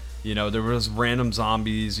 You know, there was random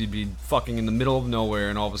zombies. You'd be fucking in the middle of nowhere,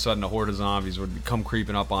 and all of a sudden a horde of zombies would come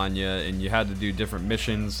creeping up on you, and you had to do different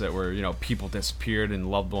missions that were, you know, people disappeared and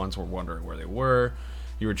loved ones were wondering where they were.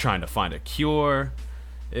 You were trying to find a cure.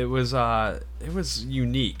 It was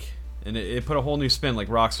unique. And it put a whole new spin like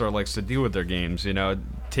Rockstar likes to do with their games, you know,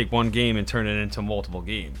 take one game and turn it into multiple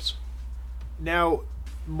games. Now,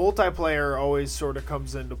 multiplayer always sort of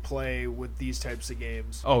comes into play with these types of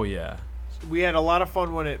games. Oh, yeah. We had a lot of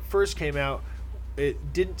fun when it first came out.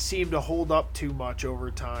 It didn't seem to hold up too much over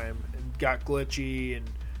time and got glitchy and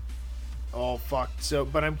all fucked. So,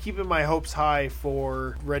 but I'm keeping my hopes high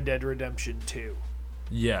for Red Dead Redemption 2.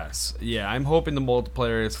 Yes. Yeah, I'm hoping the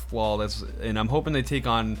multiplayer is flawless, and I'm hoping they take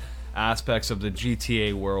on aspects of the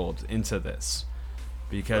GTA world into this,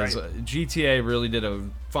 because Right. GTA really did a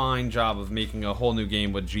fine job of making a whole new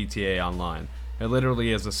game with GTA Online. It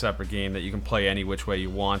literally is a separate game that you can play any which way you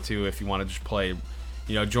want to. If you want to just play,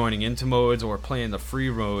 you know, joining into modes or playing the free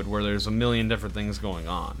mode where there's a million different things going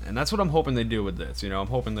on. And that's what I'm hoping they do with this. You know, I'm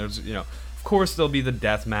hoping there's, you know, of course there'll be the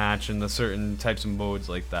deathmatch and the certain types of modes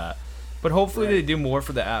like that. But hopefully they do more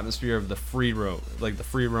for the atmosphere of the free roam, like the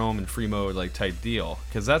free roam and free mode like type deal,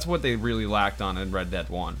 because that's what they really lacked on in Red Dead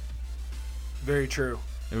 1. Very true.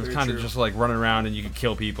 It was Very kind of true. just like running around and you could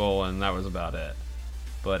kill people, and that was about it.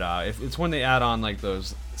 But if it's when they add on like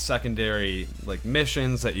those secondary like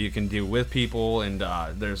missions that you can do with people, and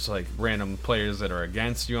there's like random players that are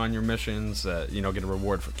against you on your missions that, you know, get a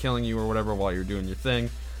reward for killing you or whatever while you're doing your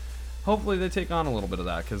thing. Hopefully they take on a little bit of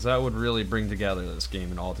that, because that would really bring together this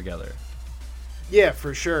game and all together. Yeah,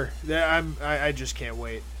 for sure. I just can't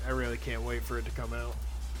wait. I really can't wait for it to come out.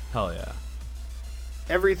 Hell yeah.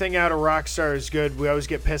 Everything out of Rockstar is good. We always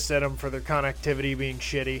get pissed at them for their connectivity being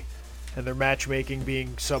shitty and their matchmaking being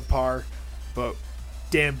subpar, but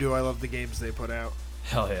damn do I love the games they put out.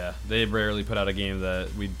 Hell yeah. They rarely put out a game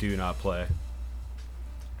that we do not play.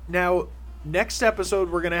 Now, next episode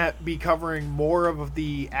we're going to be covering more of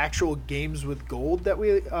the actual games with gold that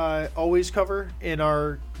we always cover in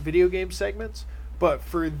our video game segments. But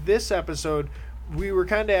for this episode, we were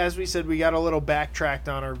kind of, as we said, we got a little backtracked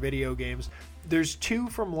on our video games. There's 2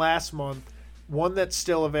 from last month, one that's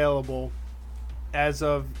still available as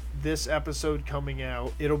of this episode coming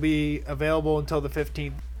out. It'll be available until the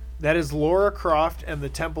 15th. That is Lara Croft and the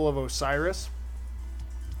Temple of Osiris,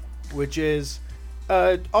 which is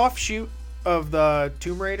an offshoot of the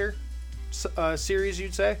Tomb Raider series,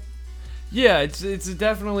 you'd say? Yeah, it's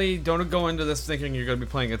definitely, don't go into this thinking you're going to be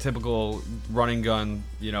playing a typical running gun,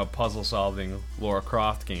 you know, puzzle solving Lara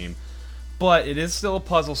Croft game. But it is still a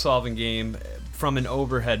puzzle solving game from an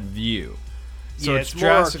overhead view. So Yeah, it's it's more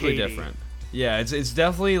drastically arcadey. different. Yeah, it's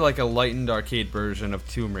definitely like a lightened arcade version of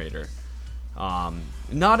Tomb Raider.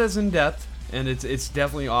 Not as in depth, and it's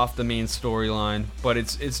definitely off the main storyline, but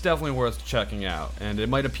it's definitely worth checking out, and it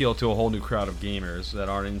might appeal to a whole new crowd of gamers that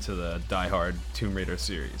aren't into the diehard Tomb Raider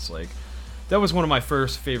series. Like, that was one of my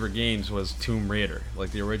first favorite games, was Tomb Raider,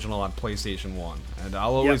 like the original on PlayStation 1, and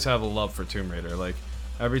I'll always have a love for Tomb Raider. Like,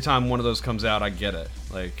 every time one of those comes out, I get it,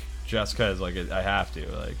 like, just because, like, I have to,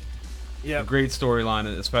 like. Yeah. A great storyline,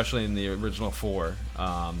 especially in the original 4.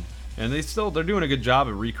 And they're doing a good job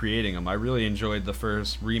at recreating them. I really enjoyed the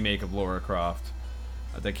first remake of Lara Croft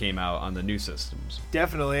that came out on the new systems.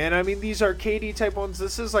 Definitely. And I mean, these arcadey type ones,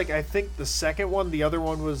 this is like, I think the second one. The other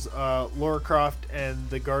one was Lara Croft and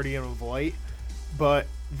the Guardian of Light. But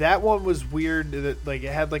that one was weird. That, like,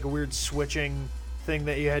 it had like a weird switching thing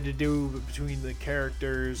that you had to do between the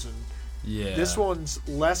characters, and Yeah. this one's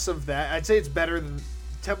less of that. I'd say it's better than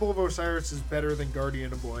Temple of Osiris is better than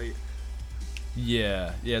Guardian of Light.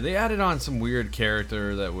 Yeah, they added on some weird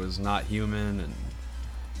character that was not human, and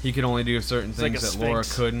he could only do certain like things a that Laura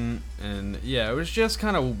sphinx. couldn't, and yeah, it was just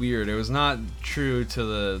kind of weird. It was not true to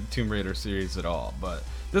the Tomb Raider series at all, but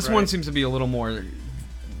this one Right. seems to be a little more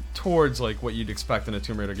towards like what you'd expect in a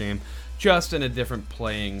Tomb Raider game, just in a different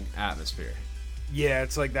playing atmosphere. Yeah,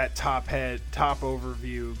 it's like that top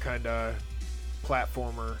overview kind of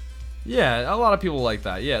platformer. Yeah, a lot of people like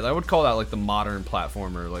that. Yeah, I would call that like the modern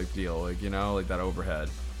platformer like deal, like, you know, like that overhead.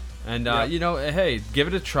 And Yeah. you know, hey, give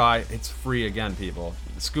it a try. It's free again, people.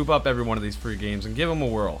 Scoop up every one of these free games and give them a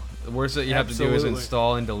whirl. The worst that you have to do is Absolutely.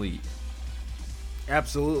 install and delete.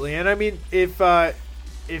 Absolutely. And I mean,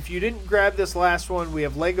 if you didn't grab this last one, we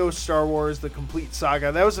have Lego Star Wars: The Complete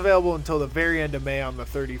Saga. That was available until the very end of May on the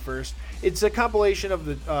 31st. It's a compilation of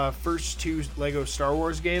the first two Lego Star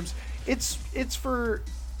Wars games. It's for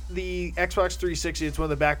the Xbox 360. It's one of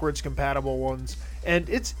the backwards compatible ones, and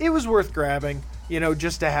it was worth grabbing, you know,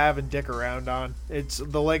 just to have and dick around on.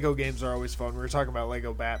 The Lego games are always fun. We were talking about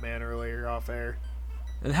Lego Batman earlier off air.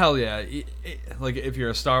 And hell yeah, like if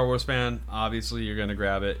you're a Star Wars fan, obviously you're gonna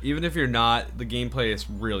grab it. Even if you're not, the gameplay is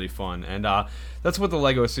really fun, and that's what the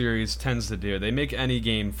Lego series tends to do. They make any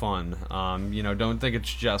game fun. You know, don't think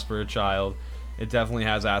it's just for a child. It definitely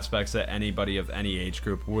has aspects that anybody of any age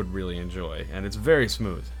group would really enjoy, and it's very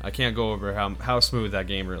smooth. I can't go over how smooth that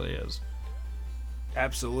game really is.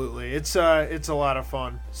 Absolutely. It's a lot of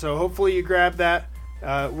fun. So hopefully you grab that.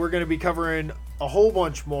 We're going to be covering a whole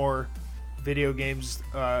bunch more video games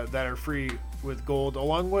that are free with gold,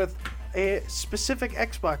 along with a specific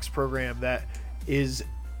Xbox program that is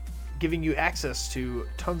giving you access to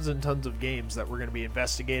tons and tons of games that we're going to be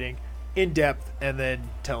investigating in depth and then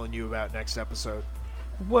telling you about next episode.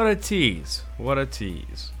 What a tease. What a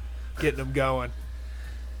tease. Getting them going.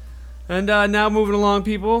 And now moving along,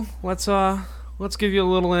 people, let's give you a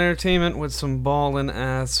little entertainment with some ballin'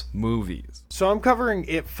 ass movies. So I'm covering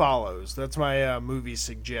It Follows. That's my movie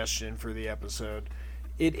suggestion for the episode.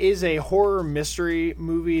 It is a horror mystery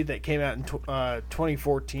movie that came out in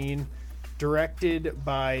 2014, directed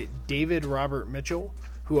by David Robert Mitchell,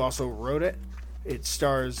 who also wrote it. It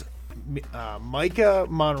stars Micah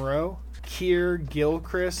Monroe, Keir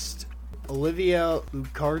Gilchrist, Olivia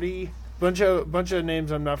Lucardi, bunch of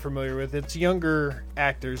names I'm not familiar with. It's younger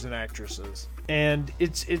actors and actresses, and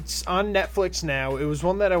it's on Netflix now. It was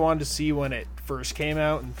one that I wanted to see when it first came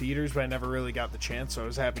out in theaters, but I never really got the chance, so I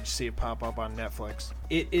was happy to see it pop up on Netflix.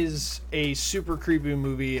 It is a super creepy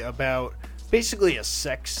movie about basically a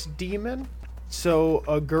sex demon. So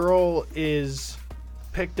a girl is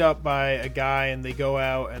picked up by a guy and they go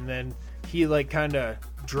out, and then he like kind of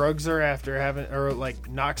drugs her after having, or like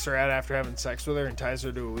knocks her out after having sex with her and ties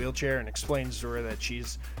her to a wheelchair and explains to her that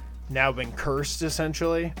she's now been cursed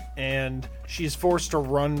essentially, and she's forced to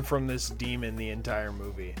run from this demon the entire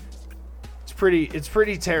movie. It's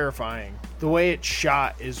pretty terrifying. The way it's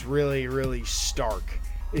shot is really, really stark.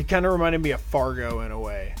 It kind of reminded me of Fargo in a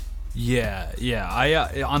way. Yeah. I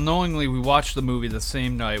unknowingly we watched the movie the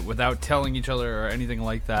same night without telling each other or anything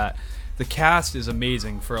like that. The cast is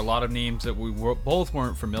amazing for a lot of names that we both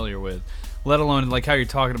weren't familiar with, let alone like how you're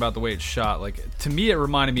talking about the way it's shot. Like, to me, it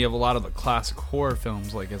reminded me of a lot of the classic horror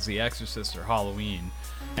films, like as The Exorcist or Halloween.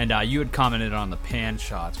 And you had commented on the pan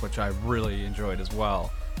shots, which I really enjoyed as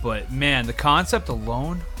well. But man, the concept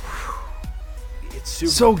alone, It's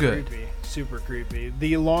super So good. creepy. Super creepy.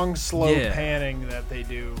 The long, slow Yeah. panning that they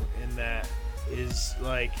do in that is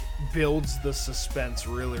like builds the suspense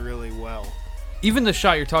really, really well. even the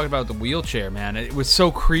shot you're talking about, the wheelchair, man, it was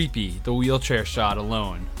so creepy. The wheelchair shot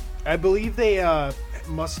alone. I believe they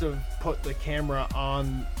must have put the camera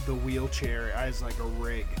on the wheelchair as like a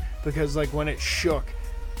rig, because like when it shook,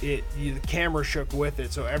 the camera shook with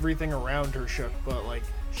it, so everything around her shook, but like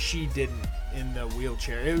she didn't in the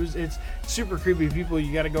wheelchair. It's super creepy. People,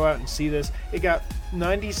 you got to go out and see this. It got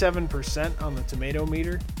 97% on the tomato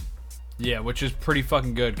meter. Yeah, which is pretty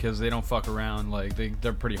fucking good because they don't fuck around. Like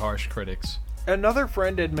they're pretty harsh critics. Another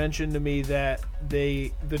friend had mentioned to me that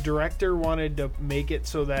the director wanted to make it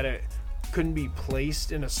so that it couldn't be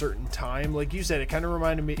placed in a certain time. Like you said, it kind of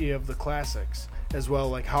reminded me of the classics as well,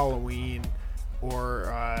 like Halloween,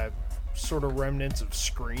 or sort of remnants of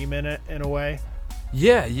Scream in it in a way.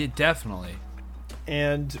 Yeah, definitely.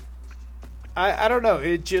 And I don't know.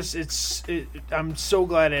 I'm so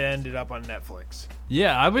glad it ended up on Netflix.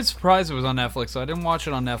 Yeah, I was surprised it was on Netflix. So I didn't watch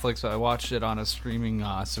it on Netflix. I watched it on a streaming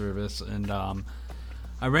service, and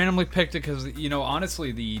I randomly picked it because,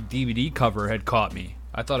 honestly, the DVD cover had caught me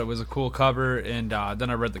I thought it was a cool cover, and then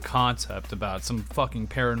I read the concept about some fucking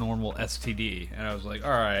paranormal STD, and I was like,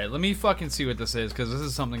 all right, let me fucking see what this is, because this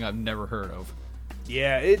is something I've never heard of.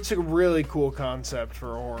 Yeah, it's a really cool concept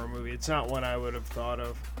for a horror movie. It's not one I would have thought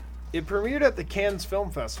of. It premiered at the Cannes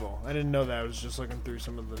Film Festival. I didn't know that. I was just looking through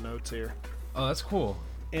some of the notes here. Oh, that's cool.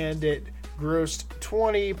 And it grossed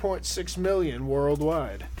 $20.6 million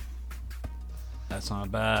worldwide. That's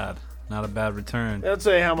not bad. Not a bad return. I'd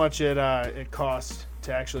say how much it cost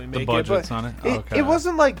to actually make budget's it. on it? Okay. It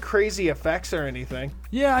wasn't like crazy effects or anything.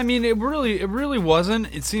 Yeah, I mean, it really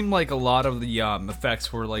wasn't. It seemed like a lot of the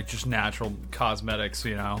effects were like just natural cosmetics,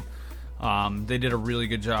 you know. They did a really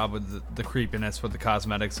good job with the creepiness with the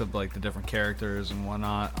cosmetics of like the different characters and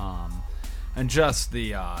whatnot. And just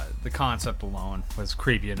the concept alone was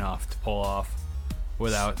creepy enough to pull off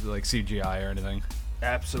without like CGI or anything.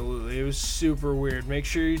 Absolutely. It was super weird. Make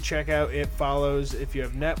sure you check out It Follows if you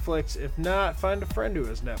have Netflix. If not, find a friend who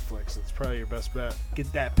has Netflix. That's probably your best bet.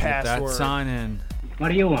 Get that password. That sign in. What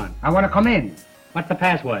do you want? I want to come in. What's the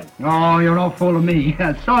password? Oh, you're no fool of me.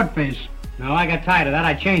 Swordfish. No, I got tired of that.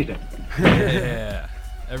 I changed it. Yeah.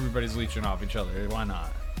 Everybody's leeching off each other. Why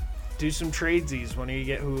not? Do some tradesies. When you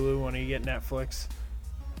get Hulu, when you get Netflix.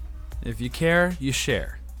 If you care, you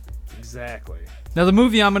share. Exactly. Now, the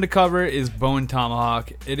movie I'm going to cover is Bone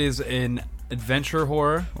Tomahawk. It is an adventure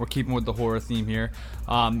horror. We're keeping with the horror theme here.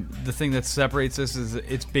 The thing that separates this is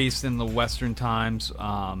it's based in the Western times,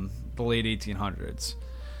 the late 1800s.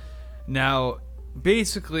 Now,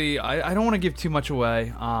 basically, I don't want to give too much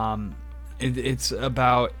away. It's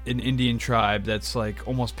about an Indian tribe that's like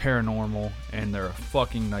almost paranormal, and they're a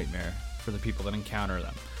fucking nightmare for the people that encounter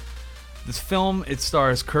them. This film, it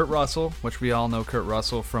stars Kurt Russell, which we all know Kurt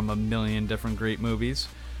Russell from a million different great movies.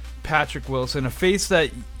 Patrick Wilson, a face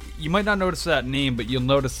that you might not notice that name, but you'll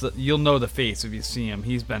know the face if you see him.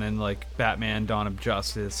 He's been in like Batman, Dawn of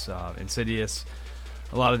Justice, Insidious,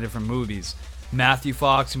 a lot of different movies. Matthew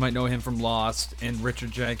Fox, you might know him from Lost, and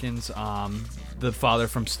Richard Jenkins, the father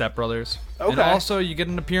from Step Brothers. Okay. And also you get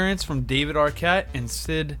an appearance from David Arquette and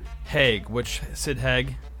Sid Haig, which Sid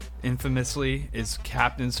Haig infamously is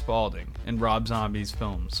Captain Spaulding in Rob Zombie's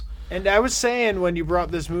films. And I was saying when you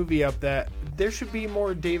brought this movie up that there should be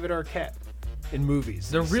more David Arquette in movies.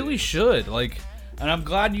 There really should. Like, and I'm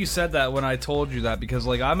glad you said that when I told you that, because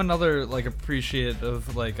like I'm another like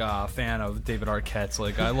appreciative like fan of David Arquette's.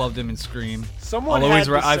 Like I loved him in Scream.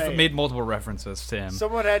 I've made multiple references to him.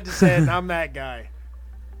 Someone had to say it, and I'm that guy.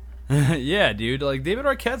 Yeah, dude. Like David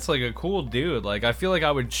Arquette's like a cool dude. Like I feel like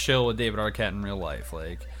I would chill with David Arquette in real life.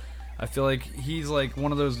 Like I feel like he's like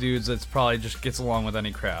one of those dudes that's probably just gets along with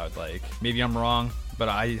any crowd. Like maybe I'm wrong, but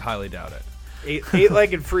I highly doubt it.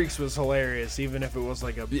 Eight-Legged Freaks was hilarious, even if it was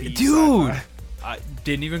like a B dude. sci-fi. I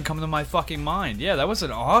didn't even come to my fucking mind. Yeah, that was an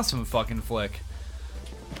awesome fucking flick.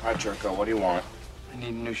 All right, Jerko, what do you want? I need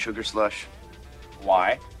a new sugar slush.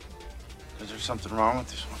 Why? Is there something wrong with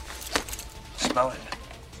this one? Smell it.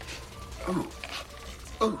 Ooh.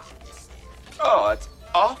 Ooh. Oh, that's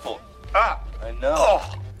awful. Ah. I know.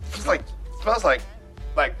 Oh. Smells like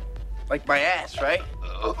my ass, right?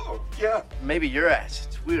 Oh, yeah. Maybe your ass.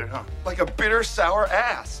 It's weird, huh? Like a bitter, sour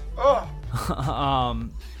ass. Oh.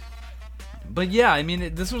 But yeah, I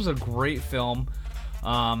mean, this was a great film.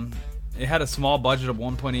 It had a small budget of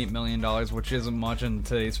 $1.8 million, which isn't much in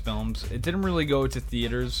today's films. It didn't really go to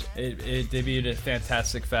theaters. It debuted at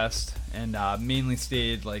Fantastic Fest and mainly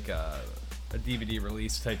stayed like a DVD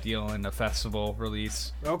release type deal and a festival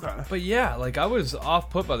release. Okay. But yeah, like I was off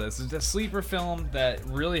put by this. It's a sleeper film that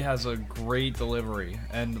really has a great delivery,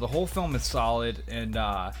 and the whole film is solid. And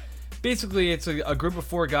basically, it's a group of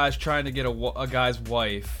 4 guys trying to get a guy's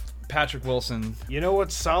wife. Patrick Wilson. You know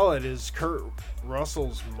what's solid is Kurt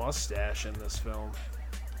Russell's mustache in this film.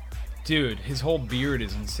 Dude, his whole beard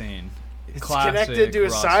is insane. It's Classic connected to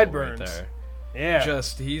his Russell sideburns. Right there. Yeah.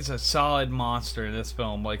 He's a solid monster in this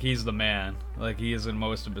film. Like, he's the man. Like, he is in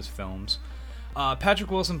most of his films. Patrick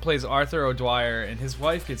Wilson plays Arthur O'Dwyer, and his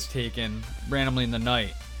wife gets taken randomly in the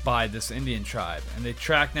night by this Indian tribe. And they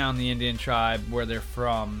track down the Indian tribe where they're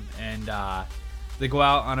from, and they go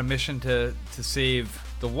out on a mission to save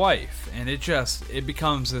the wife. And it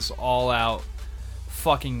becomes this all-out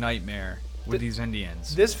fucking nightmare with these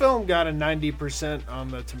Indians. This film got a 90% on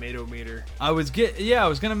the tomato meter. I was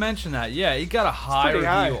gonna mention that. Yeah, it got a high review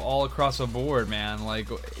high. all across the board, man. Like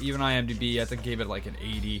even IMDb, I think gave it like an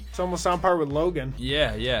 80. It's almost on par with Logan.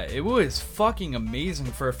 Yeah, it was fucking amazing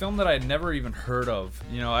for a film that I had never even heard of.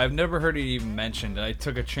 You know, I've never heard it even mentioned. I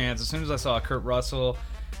took a chance as soon as I saw Kurt Russell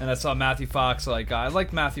And I saw Matthew Fox. Like, I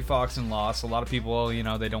like Matthew Fox in Lost. A lot of people, you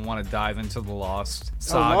know, they don't want to dive into the Lost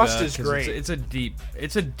saga. Lost is 'cause great. It's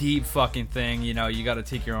a deep fucking thing. You know, you got to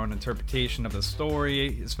take your own interpretation of the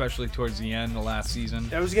story, especially towards the end, the last season.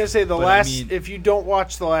 I was gonna say But, I mean, if you don't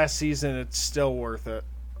watch the last season, it's still worth it.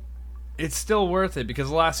 It's still worth it because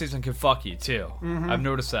the last season can fuck you too. Mhm. I've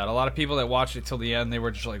noticed that a lot of people that watched it till the end, they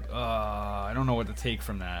were just like, I don't know what to take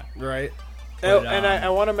from that. Right. But, And I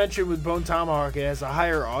want to mention with Bone Tomahawk, it has a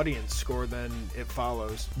higher audience score than It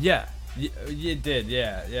Follows. Yeah, it did.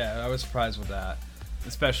 Yeah. I was surprised with that,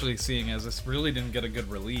 especially seeing as this really didn't get a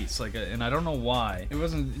good release. And I don't know why. It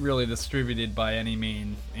wasn't really distributed by any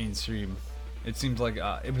mainstream. It seems like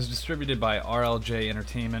it was distributed by RLJ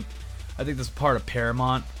Entertainment. I think this is part of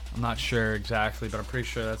Paramount. I'm not sure exactly, but I'm pretty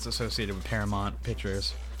sure that's associated with Paramount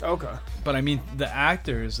Pictures. Okay. But I mean, the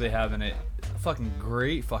actors they have in it, fucking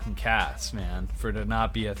great fucking cast, man, for it to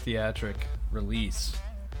not be a theatric release.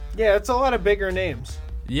 Yeah, it's a lot of bigger names.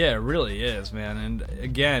 Yeah, it really is, man. And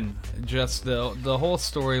again, just the whole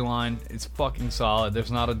storyline is fucking solid.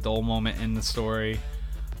 There's not a dull moment in the story.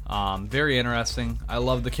 Very interesting. I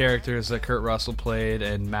love the characters that Kurt Russell played,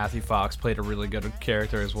 and Matthew Fox played a really good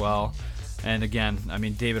character as well. And again, I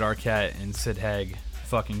mean, David Arquette and Sid Haig,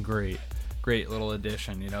 fucking great little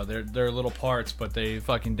addition. You know, they're little parts, but they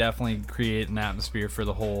fucking definitely create an atmosphere for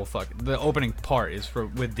the whole the opening part is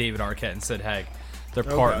with David Arquette and Sid Haig. They're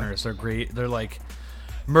partners. They're great. They're like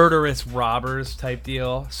murderous robbers type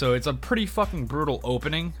deal. So it's a pretty fucking brutal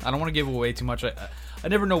opening. I don't want to give away too much. I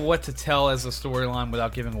never know what to tell as a storyline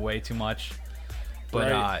without giving away too much.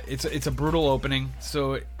 But Right. it's a brutal opening.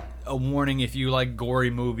 So a warning, if you like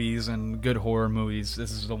gory movies and good horror movies,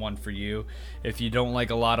 this is the one for you. If you don't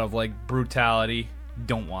like a lot of like brutality,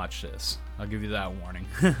 don't watch this. I'll give you that warning.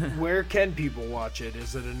 Where can people watch it?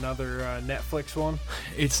 Is it another Netflix one?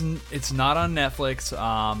 It's not on Netflix.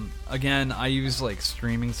 Again, I use like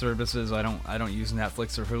streaming services. I don't use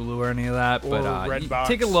Netflix or Hulu or any of that. Or But Redbox.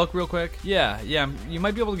 take a look real quick. Yeah, you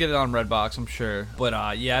might be able to get it on Redbox, I'm sure.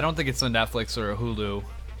 But yeah, I don't think it's a Netflix or a Hulu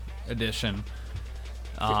edition.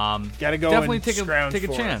 Gotta go definitely and take scrounge a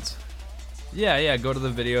for it. chance. Yeah, go to the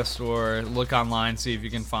video store, look online, see if you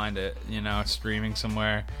can find it, streaming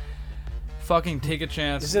somewhere. Fucking take a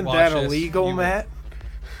chance. Isn't watch that this. illegal, Matt?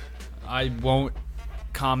 I won't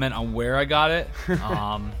comment on where I got it.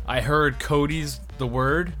 I heard Cody's the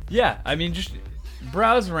word. Yeah, I mean, just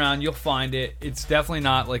browse around, you'll find it. It's definitely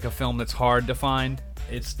not like a film that's hard to find.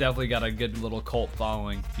 It's definitely got a good little cult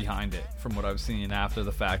following behind it, from what I've seen after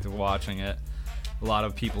the fact of watching it. A lot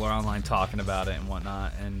of people are online talking about it and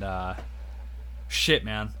whatnot, and shit,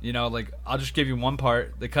 man. I'll just give you one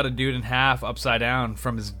part. They cut a dude in half upside down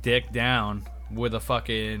from his dick down with a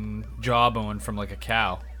fucking jawbone from like a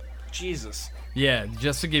cow. Jesus. Yeah,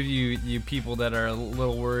 just to give you people that are a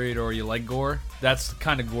little worried or you like gore, that's the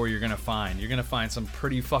kind of gore you're gonna find. You're gonna find some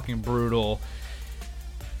pretty fucking brutal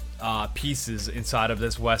pieces inside of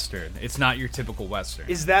this Western. It's not your typical Western.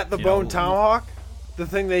 Is that the Bone Tomahawk? The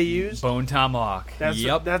thing they used? Bone Tomahawk. That's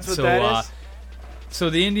Yep. that's what that is? So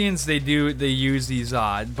the Indians, they use these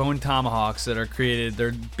bone tomahawks that are created.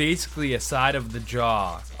 They're basically a side of the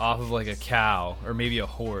jaw off of like a cow or maybe a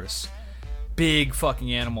horse. Big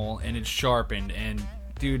fucking animal, and it's sharpened. And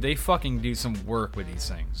dude, they fucking do some work with these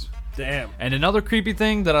things. Damn. And another creepy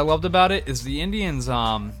thing that I loved about it is the Indians,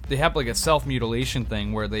 they have like a self-mutilation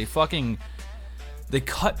thing where they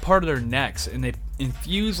cut part of their necks and they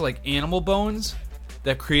infuse like animal bones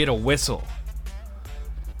that create a whistle.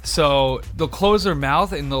 So they'll close their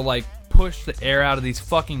mouth and they'll like push the air out of these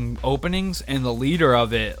fucking openings, and the leader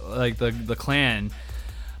of it, like the clan,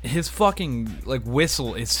 his fucking like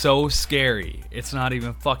whistle is so scary. It's not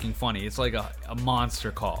even fucking funny. It's like a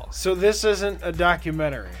monster call. So this isn't a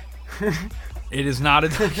documentary. It is not a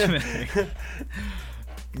documentary.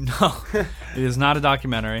 No, it is not a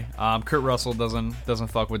documentary. Kurt Russell doesn't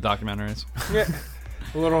fuck with documentaries. Yeah.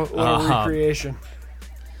 A little recreation.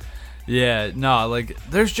 Yeah, no, like,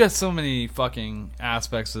 there's just so many fucking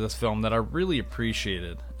aspects of this film that I really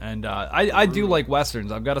appreciated. And I do like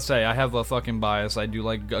Westerns. I've got to say, I have a fucking bias. I do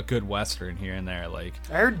like a good Western here and there. Like,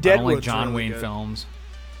 I heard I don't Deadwood's like John really Wayne good. films.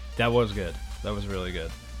 That was good. That was really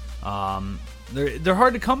good. They're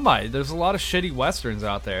hard to come by. There's a lot of shitty Westerns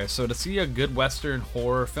out there. So to see a good Western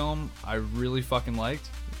horror film, I really fucking liked.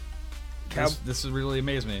 This really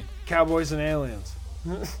amazed me. Cowboys and Aliens.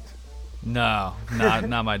 No,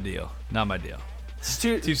 not my deal. Not my deal. It's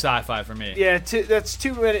too sci-fi for me. Yeah, that's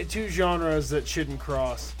two genres that shouldn't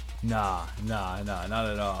cross. Nah, not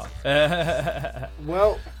at all.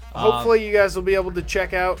 Well, hopefully you guys will be able to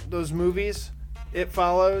check out those movies. It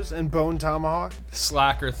Follows and Bone Tomahawk.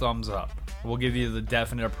 Slacker thumbs up. We'll give you the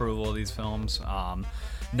definite approval of these films.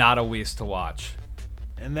 Not a waste to watch.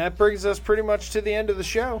 And that brings us pretty much to the end of the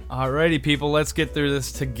show. Alrighty, people, let's get through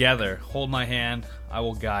this together. Hold my hand. I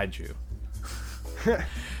will guide you.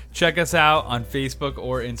 Check us out on Facebook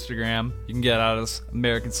or Instagram. You can get at us,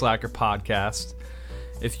 American Slacker Podcast.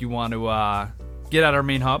 If you want to get at our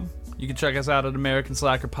main hub, you can check us out at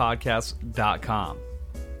AmericanSlackerPodcast.com.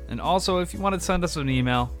 And also, if you want to send us an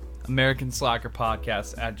email,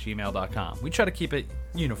 AmericanSlackerPodcast@gmail.com. We try to keep it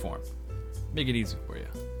uniform. Make it easy for you.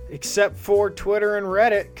 Except for Twitter and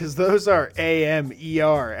Reddit, because those are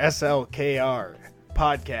AMERSLKR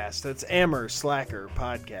Podcast. That's Amer Slacker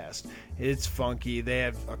Podcast. It's funky. They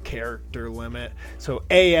have a character limit. So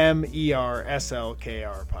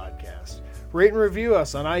AMERSLKR Podcast. Rate and review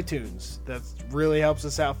us on iTunes. That really helps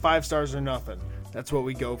us out. 5 stars or nothing. That's what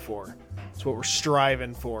we go for. It's what we're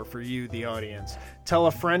striving for you, the audience. Tell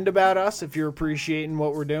a friend about us if you're appreciating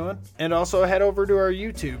what we're doing. And also head over to our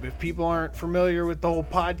YouTube. If people aren't familiar with the whole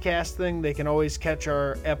podcast thing, they can always catch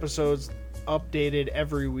our episodes updated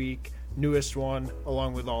every week. Newest one,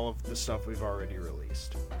 along with all of the stuff we've already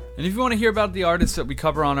released. And if you want to hear about the artists that we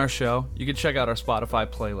cover on our show, you can check out our Spotify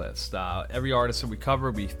playlist. Every artist that we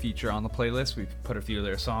cover, we feature on the playlist. We've put a few of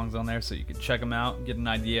their songs on there so you can check them out and get an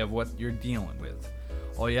idea of what you're dealing with.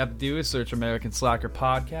 All you have to do is search American Slacker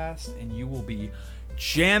Podcast, and you will be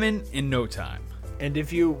jamming in no time. And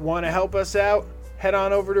if you want to help us out, head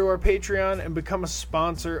on over to our Patreon and become a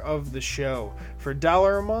sponsor of the show. For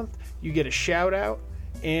 $1 a month, you get a shout out,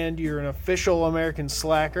 and you're an official American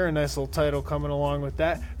Slacker, a nice little title coming along with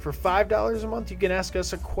that. For $5 a month, you can ask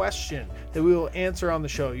us a question that we will answer on the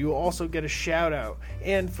show. You will also get a shout out.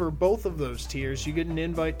 And for both of those tiers, you get an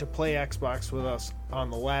invite to play Xbox with us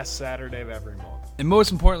on the last Saturday of every month. And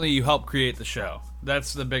most importantly, you help create the show.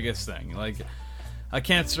 That's the biggest thing. Like, I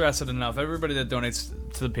can't stress it enough. Everybody that donates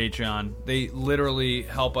to the Patreon, they literally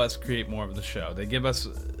help us create more of the show. They give us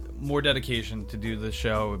more dedication to do the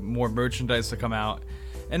show, more merchandise to come out,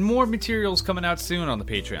 and more materials coming out soon on the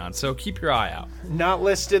Patreon. So keep your eye out. Not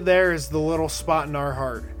listed there is the little spot in our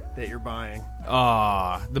heart that you're buying.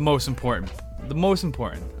 The most important. The most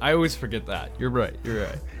important. I always forget that. You're right. You're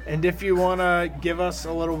right. And if you want to give us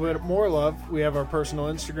a little bit more love, we have our personal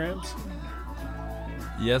Instagrams.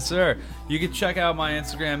 Yes, sir. You can check out my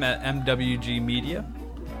Instagram at MWG Media.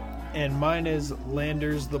 And mine is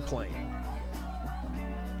Landers the Plane.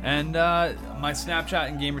 And my Snapchat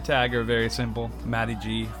and gamer tag are very simple. Matty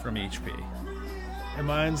G from HP. And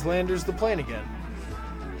mine's Landers the Plane again.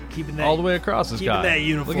 Keeping that all the way across this guy. That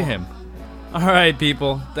uniform. Look at him. All right,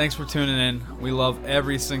 people. Thanks for tuning in. We love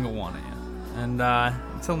every single one of you. And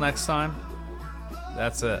until next time,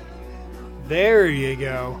 that's it. There you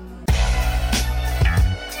go.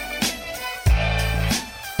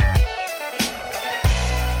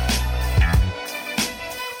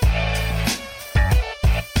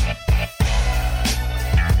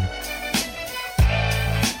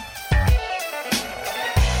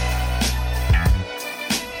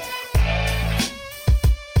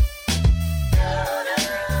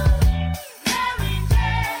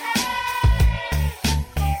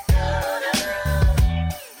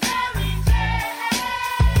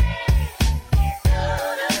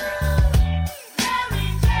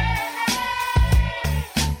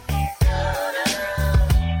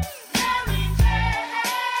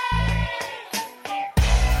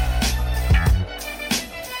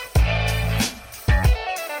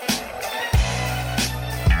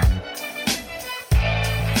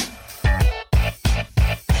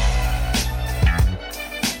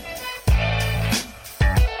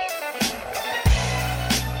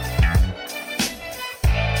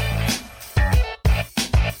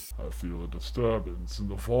 Disturbance in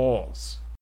the force.